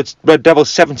 Salford Red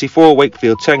Devils 74,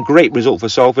 Wakefield 10. Great result for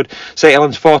Salford. St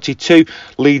Helens 42,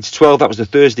 Leeds 12. That was the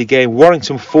Thursday game.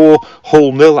 Warrington 4,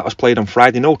 Hull 0. That was played on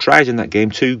Friday. No tries in that game.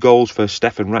 2 goals for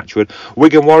Stephen Ratchford.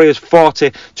 Wigan Warriors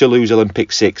 40 to lose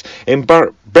Olympic 6. In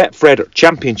Betfred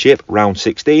Championship, round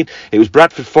 16, it was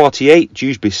Bradford 48,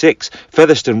 Dewsbury 6,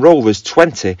 Featherstone Rovers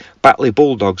 20, Batley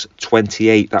Bulldogs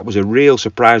 28. That was a real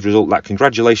surprise result. That congratulations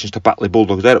congratulations to Batley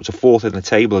Bulldogs. They're up to 4th in the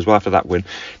table as well after that win.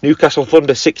 Newcastle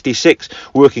Thunder 66,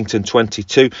 Workington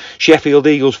 22, Sheffield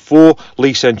Eagles 4,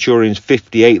 Leigh Centurions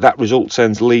 58. That result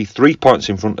sends Leigh 3 points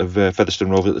in front of Featherstone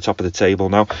Rovers at the top of the table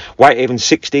now. Whitehaven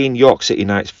 16, York City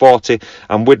Knights 40,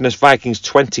 and Widnes Vikings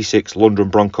 26, London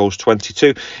Broncos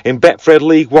 22. In Betfred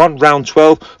League 1, round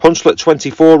 12, Hunslet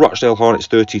 24, Rochdale Hornets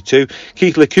 32.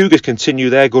 Keighley Cougars continue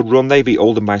their good run. They beat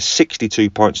Oldham by 62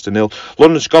 points to 0.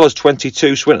 London Scholars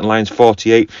 22, Swinton Lions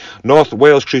 48, North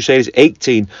Wales Crusaders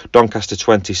 18, Doncaster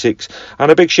 26.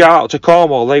 And a big shout out to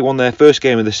Cornwall. They won their first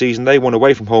game of the season. They won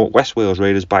away from home at West Wales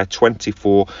Raiders by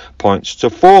 24 points to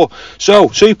 4. So,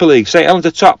 Super League, St Helens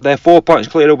are top. They're 4 points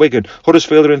clear of Wigan.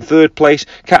 Huddersfield are in 3rd place,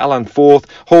 Catalan 4th,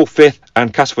 Hull 5th,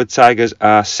 and Castleford Tigers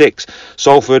are 6th.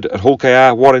 Salford and Hull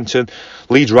KR, Warrington,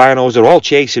 Leeds Rhinos are all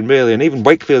chasing really, and even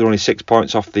Wakefield are only 6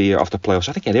 points off the playoffs.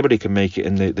 I think anybody can make it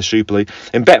in the Super League.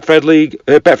 In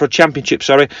Betfred Championship,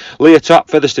 Leigh are top,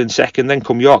 Featherstone 2nd, then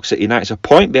come York City Knights a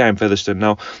point behind Featherstone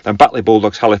now, and Batley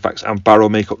Bulldogs, Halifax and Barrow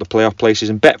make up the playoff places.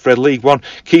 In Betfred League 1,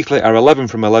 Keighley are 11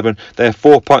 from 11. They're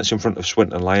 4 points in front of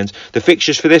Swinton Lions. The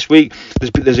fixtures for this week,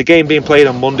 there's a game being played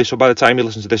on Monday, so by the time you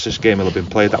listen to this game will have been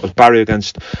played. That was Barry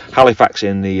against Halifax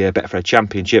in the Betfred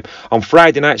Championship. On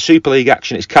Friday night, Super League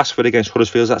action, it's Castleford against Huddersfield.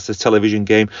 That's the television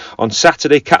game. On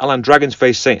Saturday, Catalan Dragons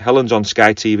face St Helens on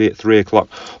Sky TV at 3 o'clock.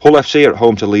 Hull FC are at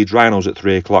home to Leeds Rhinos at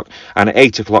 3 o'clock. And at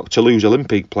 8 o'clock, Toulouse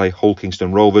Olympique play Hull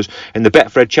Kingston Rovers. In the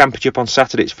Betfred Championship on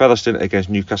Saturday, it's Featherstone against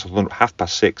Newcastle Thunder at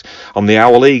 6:30. On the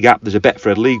Our League app, there's a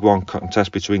Betfred League 1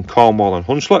 contest between Cornwall and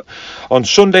Hunslet. On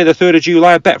Sunday, the 3rd of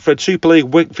July, Betfred Super League,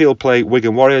 Wakefield play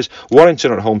Wigan Warriors.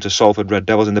 Warrington are at home to Salford Red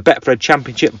Devils. In the Betfred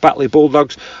Championship, Batley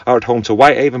Bulldogs are at home to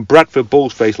Whitehaven. Bradford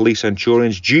Bulls face Leigh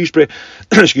Centurions. Dewsbury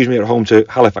are at home to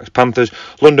Halifax Panthers.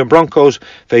 London Broncos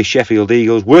face Sheffield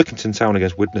Eagles. Workington Town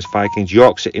against Widnes Vikings.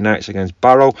 York City Knights against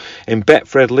Barrow. In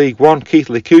Betfred League 1,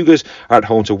 Keighley Cougars are at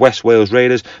home to West Wales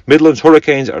Raiders. Midlands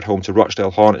Hurricanes are at home to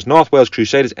Rochdale Hornets. North Wales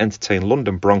Crusaders entertain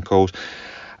London Broncos.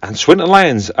 And Swinton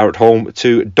Lions are at home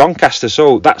to Doncaster.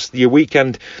 So that's your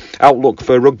weekend outlook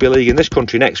for rugby league in this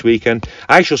country next weekend.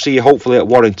 I shall see you hopefully at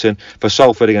Warrington for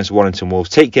Salford against Warrington Wolves.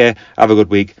 Take care, have a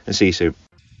good week, and see you soon.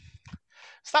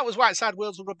 So that was Whiteside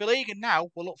Wales of Rugby League, and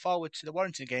now we'll look forward to the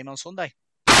Warrington game on Sunday.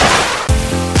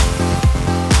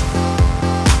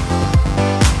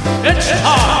 It's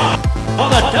time for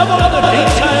the Devil of the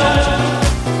Details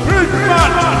Big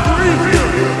Match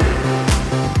Preview.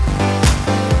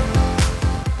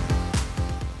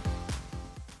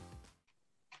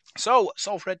 So,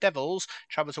 Salford Red Devils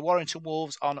travel to Warrington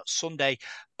Wolves on Sunday.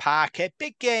 Park, a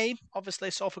big game.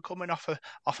 Obviously, Salford coming off a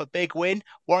big win.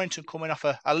 Warrington coming off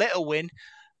a little win.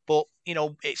 But, you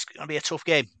know, it's going to be a tough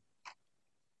game.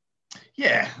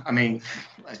 Yeah, I mean,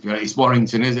 let's be honest, it's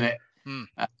Warrington, isn't it?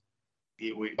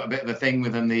 We've got a bit of a thing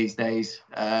with them these days.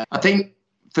 I think,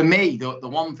 for me, the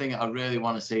one thing I really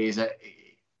want to see is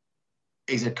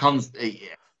a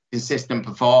consistent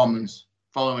performance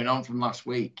following on from last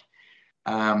week.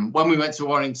 When we went to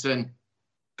Warrington a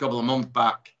couple of months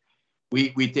back, we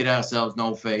did ourselves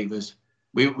no favours.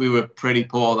 We were pretty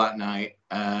poor that night.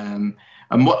 And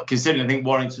considering I think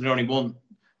Warrington only won,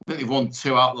 I think they've won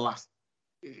 2 out of the last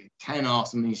 10 or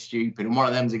something stupid, and one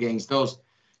of them's against us.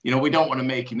 You know, we don't want to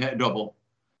make him a double.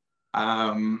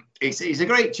 It's a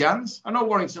great chance. I know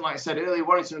Warrington, like I said earlier,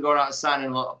 Warrington are going out and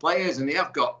signing a lot of players, and they've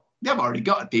already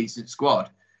got a decent squad,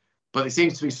 but there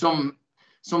seems to be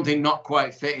something not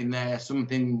quite fitting there,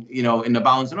 something, you know, in the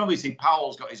balance. And obviously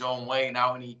Powell's got his own way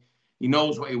now, and he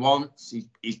knows what he wants.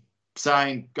 He's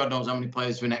signed God knows how many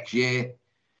players for next year.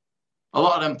 A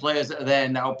lot of them players that are there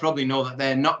now probably know that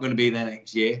they're not going to be there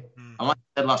next year. And like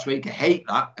I said last week, I hate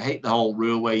that. I hate the whole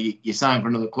rule where you sign for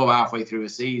another club halfway through a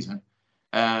season.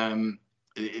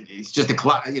 It's just a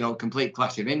complete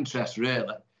clash of interest,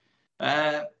 really.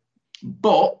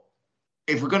 But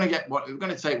if we're going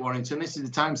to take Warrington, this is the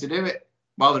time to do it.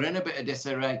 While they're in a bit of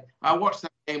disarray. I watched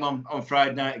that game on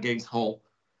Friday night against Hull.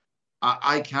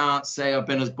 I can't say I've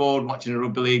been as bored watching a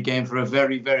rugby league game for a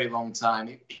very, very long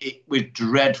time. It was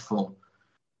dreadful.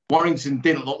 Warrington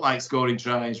didn't look like scoring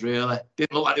tries, really.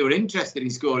 Didn't look like they were interested in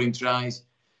scoring tries.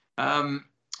 So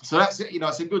that's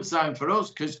it's a good sign for us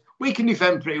because we can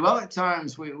defend pretty well at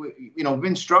times. We've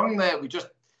been strong there. We just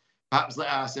perhaps let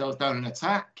ourselves down in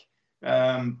attack.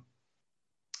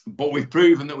 But we've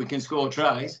proven that we can score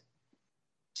tries.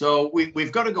 So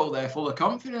we've got to go there full of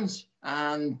confidence.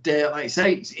 And like I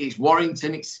say, it's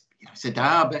Warrington. It's a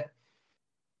derby.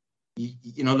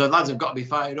 The lads have got to be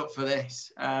fired up for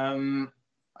this. I'm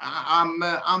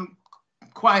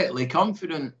quietly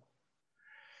confident.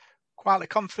 Quietly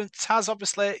confident. Taz,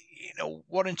 obviously,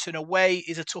 Warrington away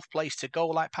is a tough place to go.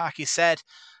 Like Parky said,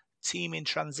 team in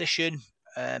transition,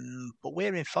 but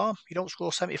we're in form. You don't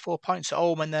score 74 points at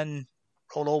home and then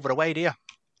roll over away, do you?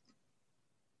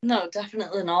 No,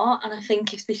 definitely not. And I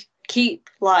think if they keep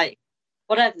like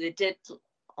whatever they did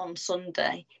on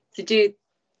Sunday, if they do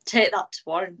take that to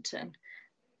Warrington,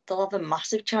 they'll have a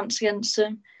massive chance against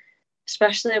them,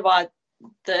 especially while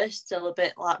they're still a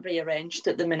bit like rearranged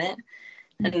at the minute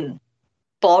and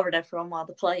boring everyone while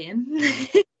they're playing.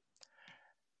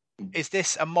 Is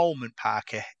this a moment,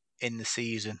 Parker, in the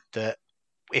season that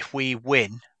if we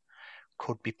win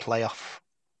could be playoff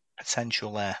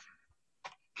potential there?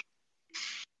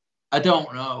 I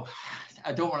don't know.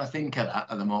 I don't want to think of that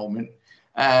at the moment.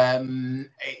 In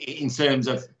terms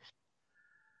of,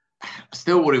 I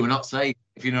still worry we're not safe,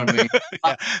 if you know what I mean.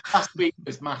 Yeah. Last week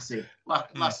was massive.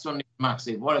 Last Sunday was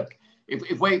massive.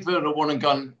 If Wakefield had won and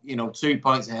gone, 2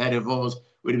 points ahead of us,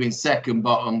 we'd have been second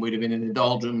bottom. We'd have been in the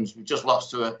doldrums. We just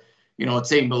lost to a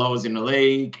team below us in the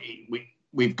league.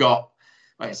 We've got,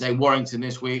 like I say, Warrington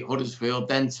this week, Huddersfield,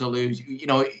 then Toulouse.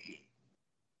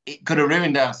 It could have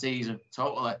ruined our season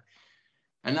totally.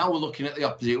 And now we're looking at the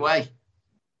opposite way.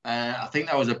 I think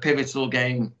that was a pivotal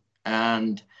game.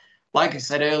 And like I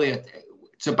said earlier,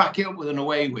 to back it up with an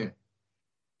away win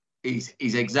is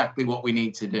exactly what we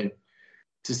need to do.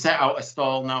 To set out a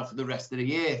stall now for the rest of the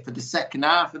year, for the second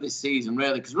half of this season,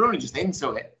 really, because we're only just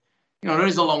into it. There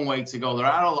is a long way to go. There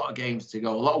are a lot of games to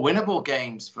go, a lot of winnable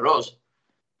games for us,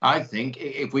 I think,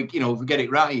 if we get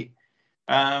it right.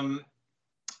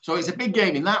 So it's a big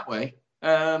game in that way.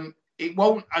 It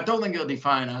won't. I don't think it'll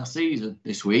define our season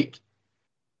this week.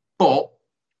 But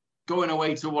going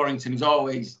away to Warrington is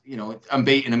always, and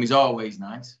beating them is always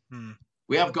nice.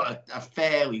 We have got a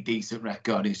fairly decent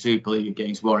record in Super League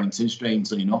against Warrington,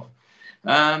 strangely enough.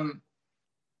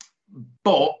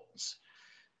 But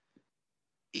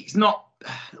it's not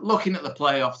looking at the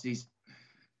playoffs.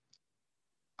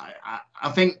 I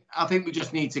think we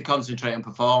just need to concentrate on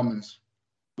performance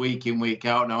week in, week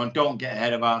out now, and don't get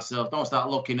ahead of ourselves. Don't start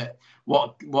looking at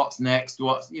what's next.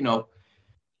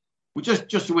 We just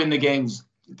to win the games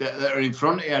that are in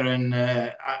front here, and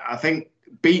I think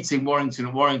beating Warrington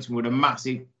at Warrington would a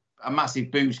massive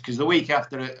boost, because the week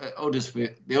after the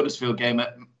Huddersfield game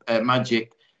at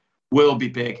Magic will be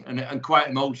big and quite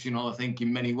emotional, I think,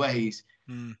 in many ways.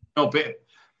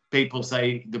 People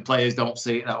say the players don't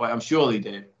see it that way. I'm sure they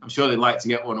do. I'm sure they'd like to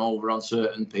get one over on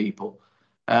certain people.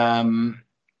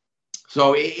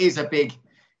 So it is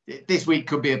this week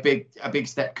could be a big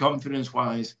step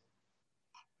confidence-wise.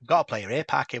 We've got a player here,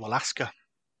 Parky Walaska.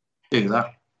 Do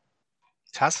that.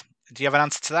 Taz, do you have an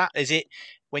answer to that? Is it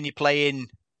when you're playing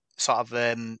sort of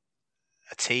a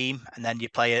team and then you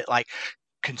play it like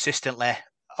consistently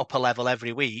upper level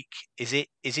every week, is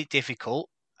it difficult?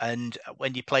 And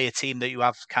when you play a team that you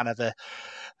have kind of a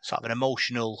sort of an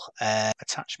emotional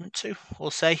attachment to,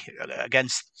 we'll say,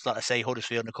 against, let's say,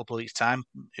 Huddersfield in a couple of weeks' time,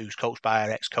 who's coached by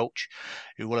our ex-coach,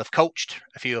 who will have coached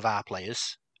a few of our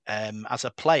players, as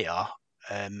a player,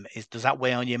 does that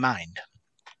weigh on your mind?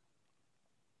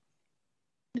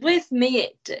 With me,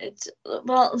 it did.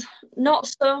 Well, not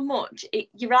so much.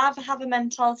 You rather have a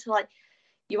mentality like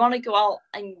you want to go out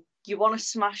and you want to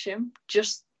smash them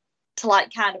just to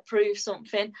like kind of prove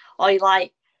something, or you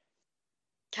like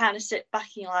kind of sit back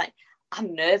and you're like,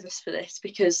 I'm nervous for this,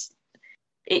 because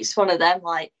it's one of them,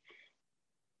 like,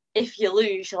 if you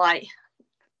lose, you're like,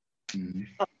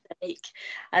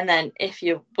 and then if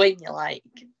you win, you're like,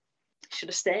 should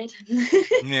have stayed.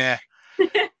 Yeah.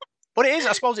 But it is,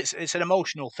 I suppose it's an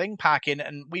emotional thing, Parkin,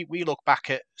 and we look back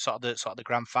at sort of the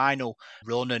grand final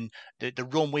run and the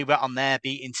run we went on there,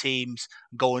 beating teams,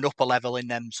 going up a level in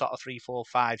them sort of 3, 4,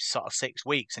 5, sort of 6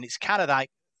 weeks, and it's kind of like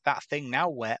that thing now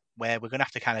where we're going to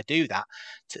have to kind of do that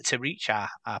to reach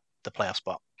the playoff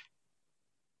spot.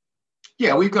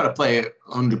 Yeah, we've got to play it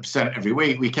 100% every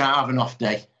week. We can't have an off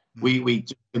day. We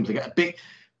just simply get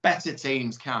better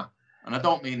teams can, and I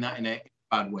don't mean that in a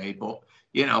bad way, but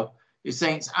if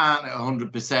Saints aren't at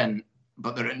 100%,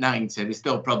 but they're at 90%, they're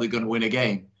still probably going to win a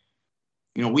game.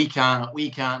 We can't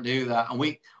do that, and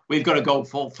we've got to go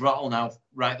full throttle now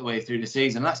right the way through the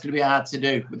season. That's going to be hard to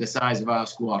do with the size of our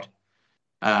squad.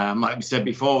 Like we said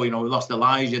before, we lost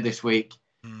Elijah this week.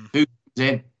 Who comes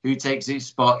in? Who takes his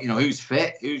spot? Who's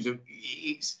fit?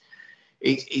 It's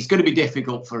going to be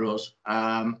difficult for us.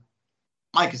 Like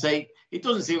I say, it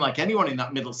doesn't seem like anyone in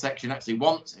that middle section actually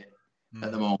wants it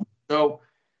at the moment. So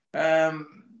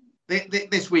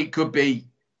this week could be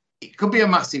a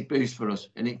massive boost for us,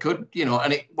 and it could,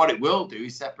 what it will do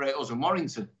is separate us and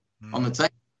Warrington on the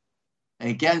table. And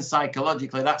again,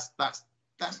 psychologically, that's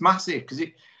massive, because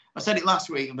I said it last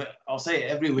week, but I'll say it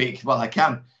every week while I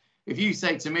can. if you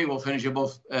say to me we'll finish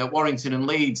above Warrington and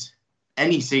Leeds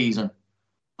any season,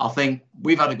 I'll think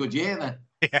we've had a good year then.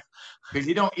 Yeah. Because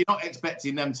you're not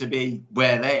expecting them to be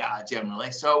where they are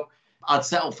generally. So I'd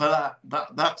settle for that.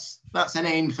 That's an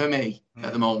aim for me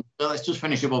at the moment. So let's just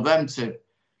finish above them two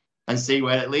and see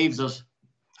where it leaves us.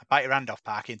 Bite your hand off,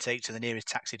 Parky, and take to the nearest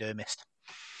taxidermist.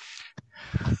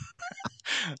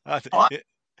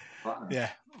 Yeah,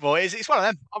 well, it's one of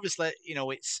them. Obviously,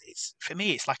 it's for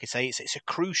me. It's like I say, it's a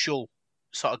crucial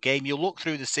sort of game. You'll look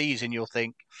through the season, you'll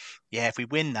think, yeah, if we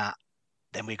win that,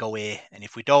 then we go here, and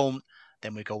if we don't,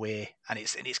 then we go here. And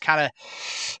it's kind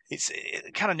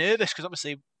of nervous because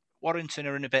obviously Warrington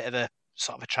are in a bit of a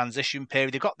sort of a transition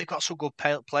period. They've got some good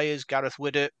players: Gareth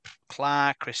Widdop,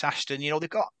 Clark, Chris Ashton. They've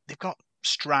got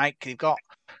strike, they've got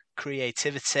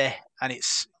creativity, and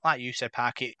it's like you said,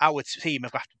 Parky. Our team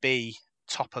have got to be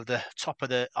top of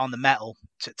the on the metal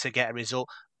to get a result.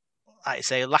 Like I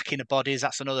say, lacking the bodies,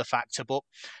 that's another factor, but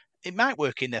it might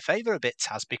work in their favour a bit,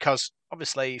 Taz, because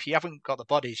obviously if you haven't got the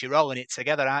bodies, you're rolling it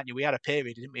together, aren't you? We had a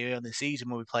period, didn't we, early in the season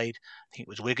when we played, I think it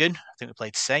was Wigan, I think we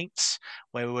played Saints,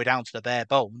 where we were down to the bare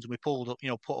bones and we pulled up,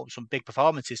 put up some big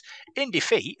performances in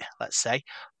defeat, let's say,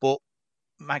 but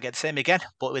might get the same again,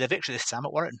 but with a victory this time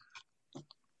at Warrington.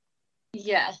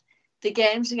 Yeah, the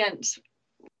games against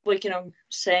Wigan and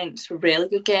Saints were really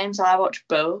good games. I watched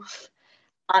both,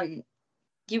 and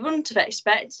you wouldn't have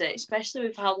expected it, especially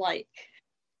with how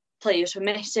players were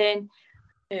missing.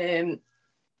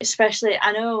 Especially,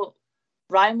 I know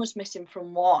Ryan was missing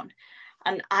from one,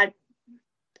 and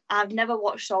I've never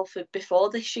watched Salford before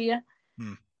this year.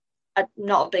 I'm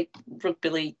not a big rugby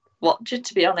league watcher,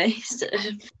 to be honest.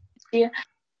 Yeah,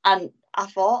 and I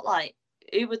thought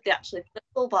who would they actually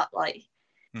play back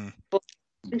but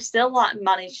we still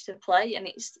managed to play, and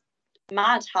it's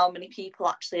mad how many people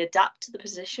actually adapt to the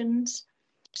positions.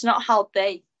 It's not how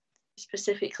they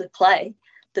specifically play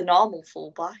the normal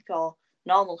fullback or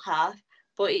normal half,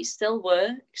 but it still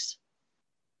works.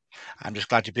 I'm just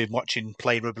glad you've been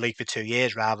playing rugby league for 2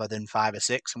 years rather than 5 or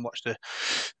 6 and watched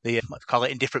the call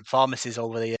it in different formations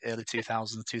over the early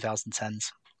 2000s,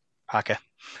 2010s. Parker.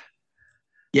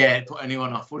 Yeah, it'd put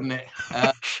anyone off, wouldn't it?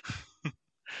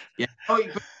 Yeah.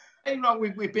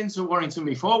 We've been to Warrington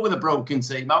before with a broken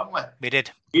team, haven't we? We did.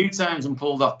 A few times and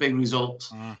pulled off big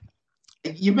results.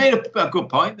 You made a good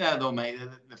point there, though, mate.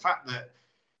 The fact that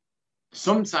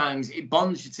sometimes it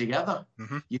bonds you together.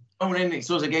 You're going in, it's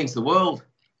us against the world.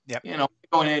 Yep.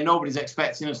 Going in, nobody's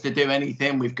expecting us to do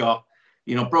anything. We've got,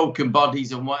 broken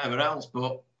bodies and whatever else,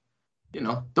 but,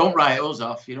 don't write us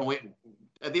off.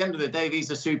 At the end of the day, these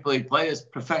are Super League players,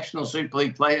 professional Super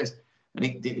League players,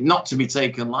 and not to be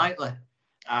taken lightly.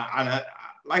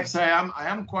 Like I say, I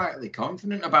am quietly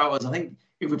confident about us. I think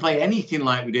if we play anything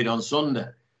like we did on Sunday,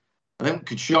 I think we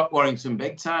could shock Warrington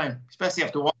big time, especially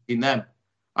after watching them.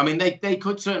 I mean, they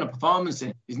could turn a performance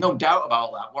in. There's no doubt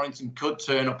about that. Warrington could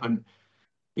turn up and,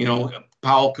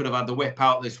 Powell could have had the whip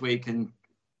out this week and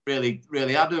really,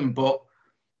 really had them. But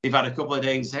they've had a couple of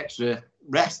days extra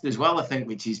rest as well, I think,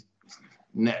 which is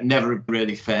never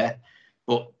really fair.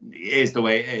 But it is the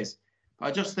way it is. But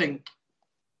I just think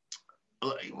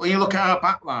when you look at our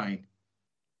back line,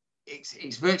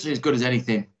 it's virtually as good as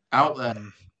anything out there,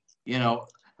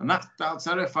 and that'll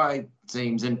terrify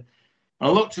teams. And I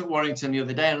looked at Warrington the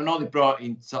other day, and I know they brought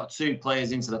in sort of 2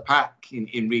 players into the pack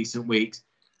in recent weeks,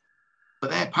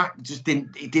 but their pack just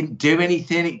didn't do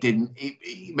anything.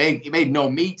 It made no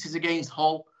meters against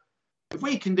Hull. If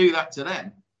we can do that to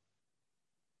them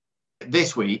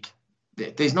this week,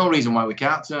 there's no reason why we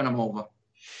can't turn them over.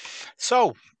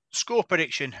 So, score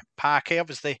prediction, Parky.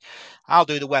 Obviously, I'll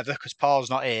do the weather because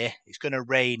Paul's not here. It's going to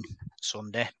rain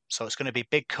Sunday, so it's going to be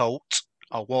big coat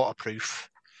or waterproof.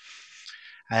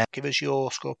 Give us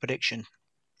your score prediction.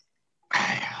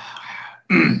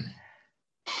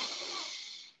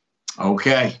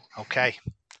 Okay.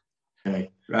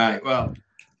 Right. Well,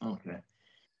 okay.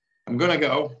 I'm going to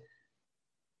go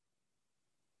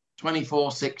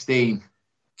 24-16.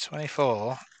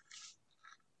 24-16.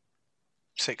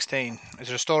 Is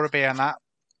there a story behind that?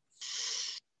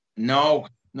 No,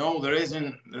 there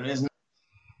isn't.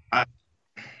 I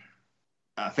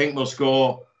think we'll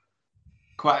score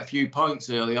quite a few points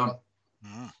early on.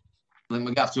 I think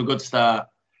we'll get to a good start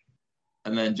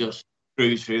and then just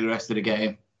cruise through the rest of the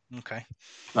game. Okay.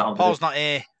 Paul's not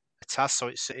here, Taz, so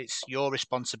it's your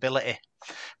responsibility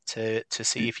to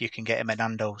see if you can get him a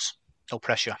Nando's. No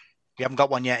pressure. We haven't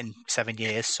got one yet in 7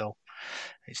 years, so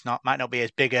might not be as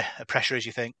big a pressure as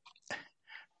you think.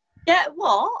 Yeah,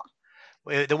 what?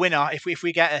 The winner, if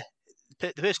we get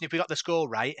if we got the score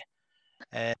right,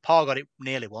 Paul got it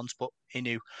nearly once, but he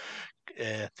knew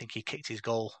I think he kicked his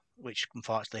goal, which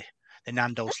unfortunately the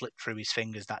Nando slipped through his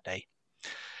fingers that day.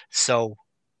 So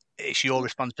it's your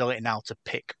responsibility now to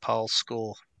pick Paul's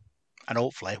score and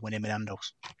hopefully win him in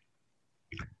Nando's.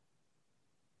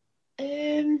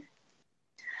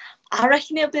 I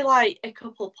reckon it'll be like a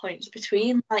couple of points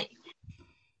between. Like,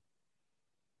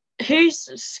 whose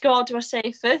score do I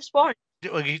say first? Warren?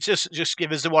 Well, you just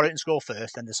give us the Warrington score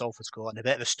first, then the Salford score, and a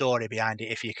bit of a story behind it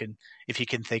if you can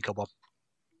think of one.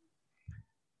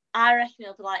 I reckon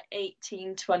it'll be like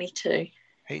 18-22.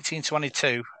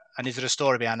 18-22, and is there a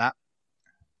story behind that?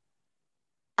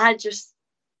 To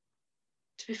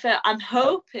be fair, I'm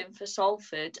hoping for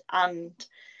Salford and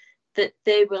that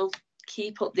they will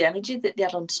keep up the energy that they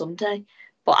had on Sunday.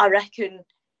 But I reckon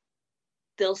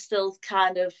it'll still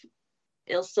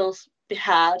be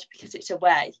hard because it's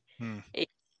away.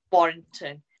 It's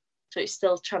Warrington. So it's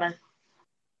still trying to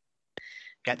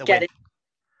get the win. It.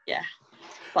 Yeah.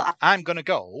 But I'm going to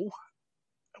go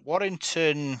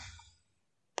Warrington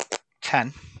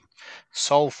 10,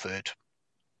 Salford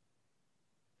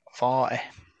 40.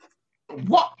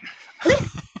 What?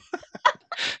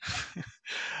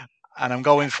 And I'm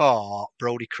going for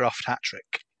Brodie Croft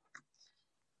hat-trick.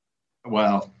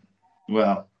 Well.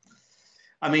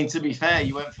 I mean, to be fair,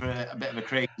 you went for a bit of a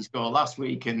crazy score last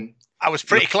week, and I was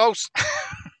pretty close.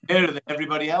 Better than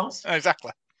everybody else.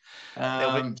 Exactly.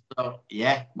 So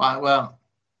yeah, well,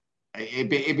 it'd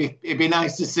be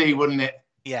nice to see, wouldn't it?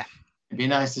 Yeah. It'd be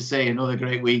nice to see another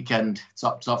great weekend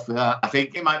topped off with that. I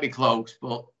think it might be close,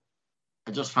 but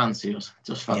I just fancy us.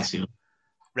 Us.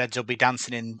 Reds will be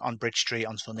dancing on Bridge Street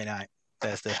on Sunday night.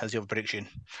 There's the other prediction.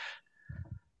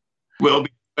 We'll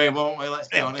be, won't we? Let's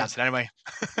be honest. Dancing anyway.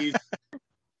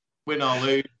 Win or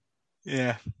lose.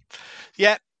 Yeah.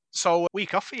 So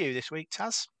week off for you this week,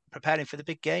 Taz. Preparing for the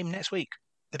big game next week,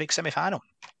 the big semi-final.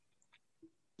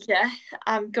 Yeah,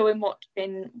 I'm going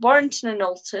watching Warrington and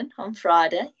Alton on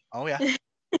Friday. Oh yeah.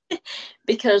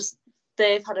 Because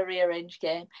they've had a rearranged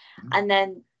game, and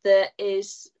then there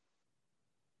is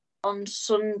on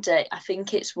Sunday. I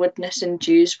think it's Widnes and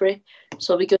Dewsbury.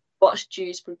 So we go watch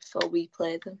Dewsbury before we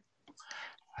play them.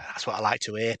 That's what I like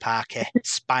to hear, Parky.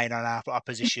 Spying on our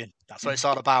position. That's what it's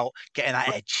all about, getting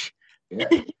that edge. Yeah.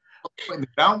 Putting the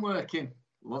groundwork in.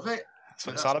 Love it. That's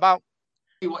what it's all about.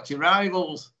 You watch your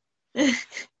rivals.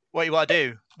 What you want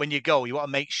to do, when you go, you want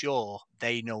to make sure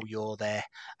they know you're there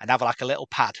and have like a little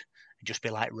pad and just be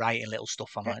like writing little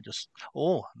stuff on it. Just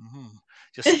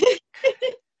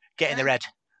get in their head.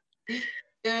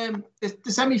 The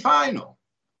semi-final,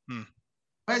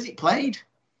 where's it played?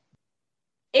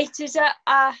 It is at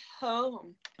our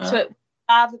home. So it would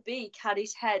either be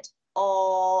Caddy's Head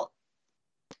or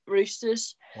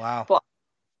Roosters. Wow. But I'm not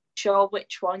sure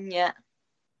which one yet.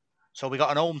 So we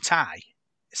got an home tie,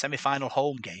 a semi-final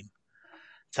home game. I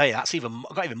tell you, I've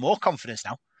got even more confidence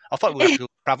now. I thought we were going to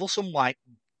travel some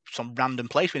random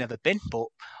place we've never been, but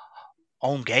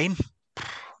home game,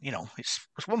 it's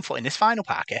one foot in this final,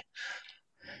 Parky.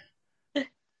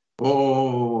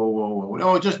 Whoa.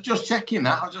 No, just checking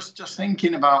that. I was just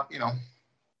thinking about,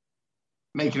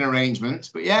 making arrangements.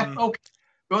 But yeah, okay,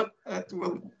 good.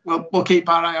 We'll keep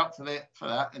our eye out for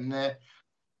that, and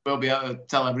we'll be able to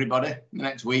tell everybody the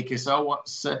next week or so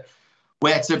what's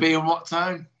where to be and what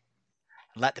time.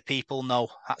 Let the people know.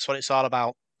 That's what it's all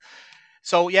about.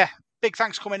 So yeah, big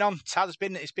thanks for coming on, Taz.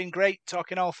 It's been great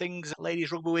talking all things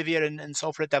ladies rugby with you and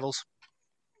Salford Devils.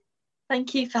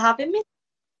 Thank you for having me.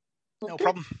 No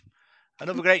problem.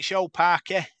 Another great show,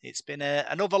 Parky. It's been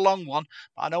another long one,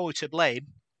 but I know who to blame.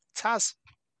 Taz.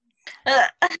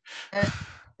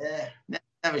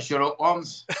 Never shut up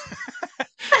once.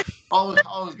 all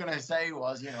I was going to say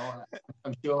was,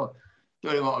 I'm sure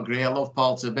he won't agree. I love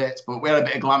Paul to bits, but we had a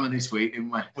bit of glamour this week,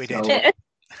 didn't we? We did.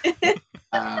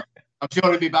 I'm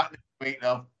sure he'll be back next week,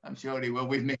 though. I'm sure he will.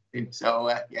 We've missed him.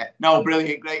 So, No,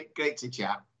 brilliant. Great to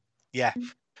chat. Yeah.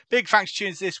 Big thanks for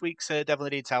tuning to this week's Devil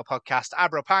in the Detail podcast.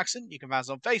 Abro Parkson. You can find us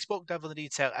on Facebook, Devil in the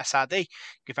Detail SRD. You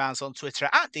can find us on Twitter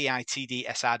at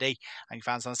DITDSRD. And you can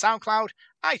find us on SoundCloud,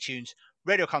 iTunes,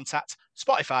 Radio Contact,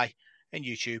 Spotify, and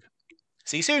YouTube.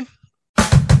 See you soon.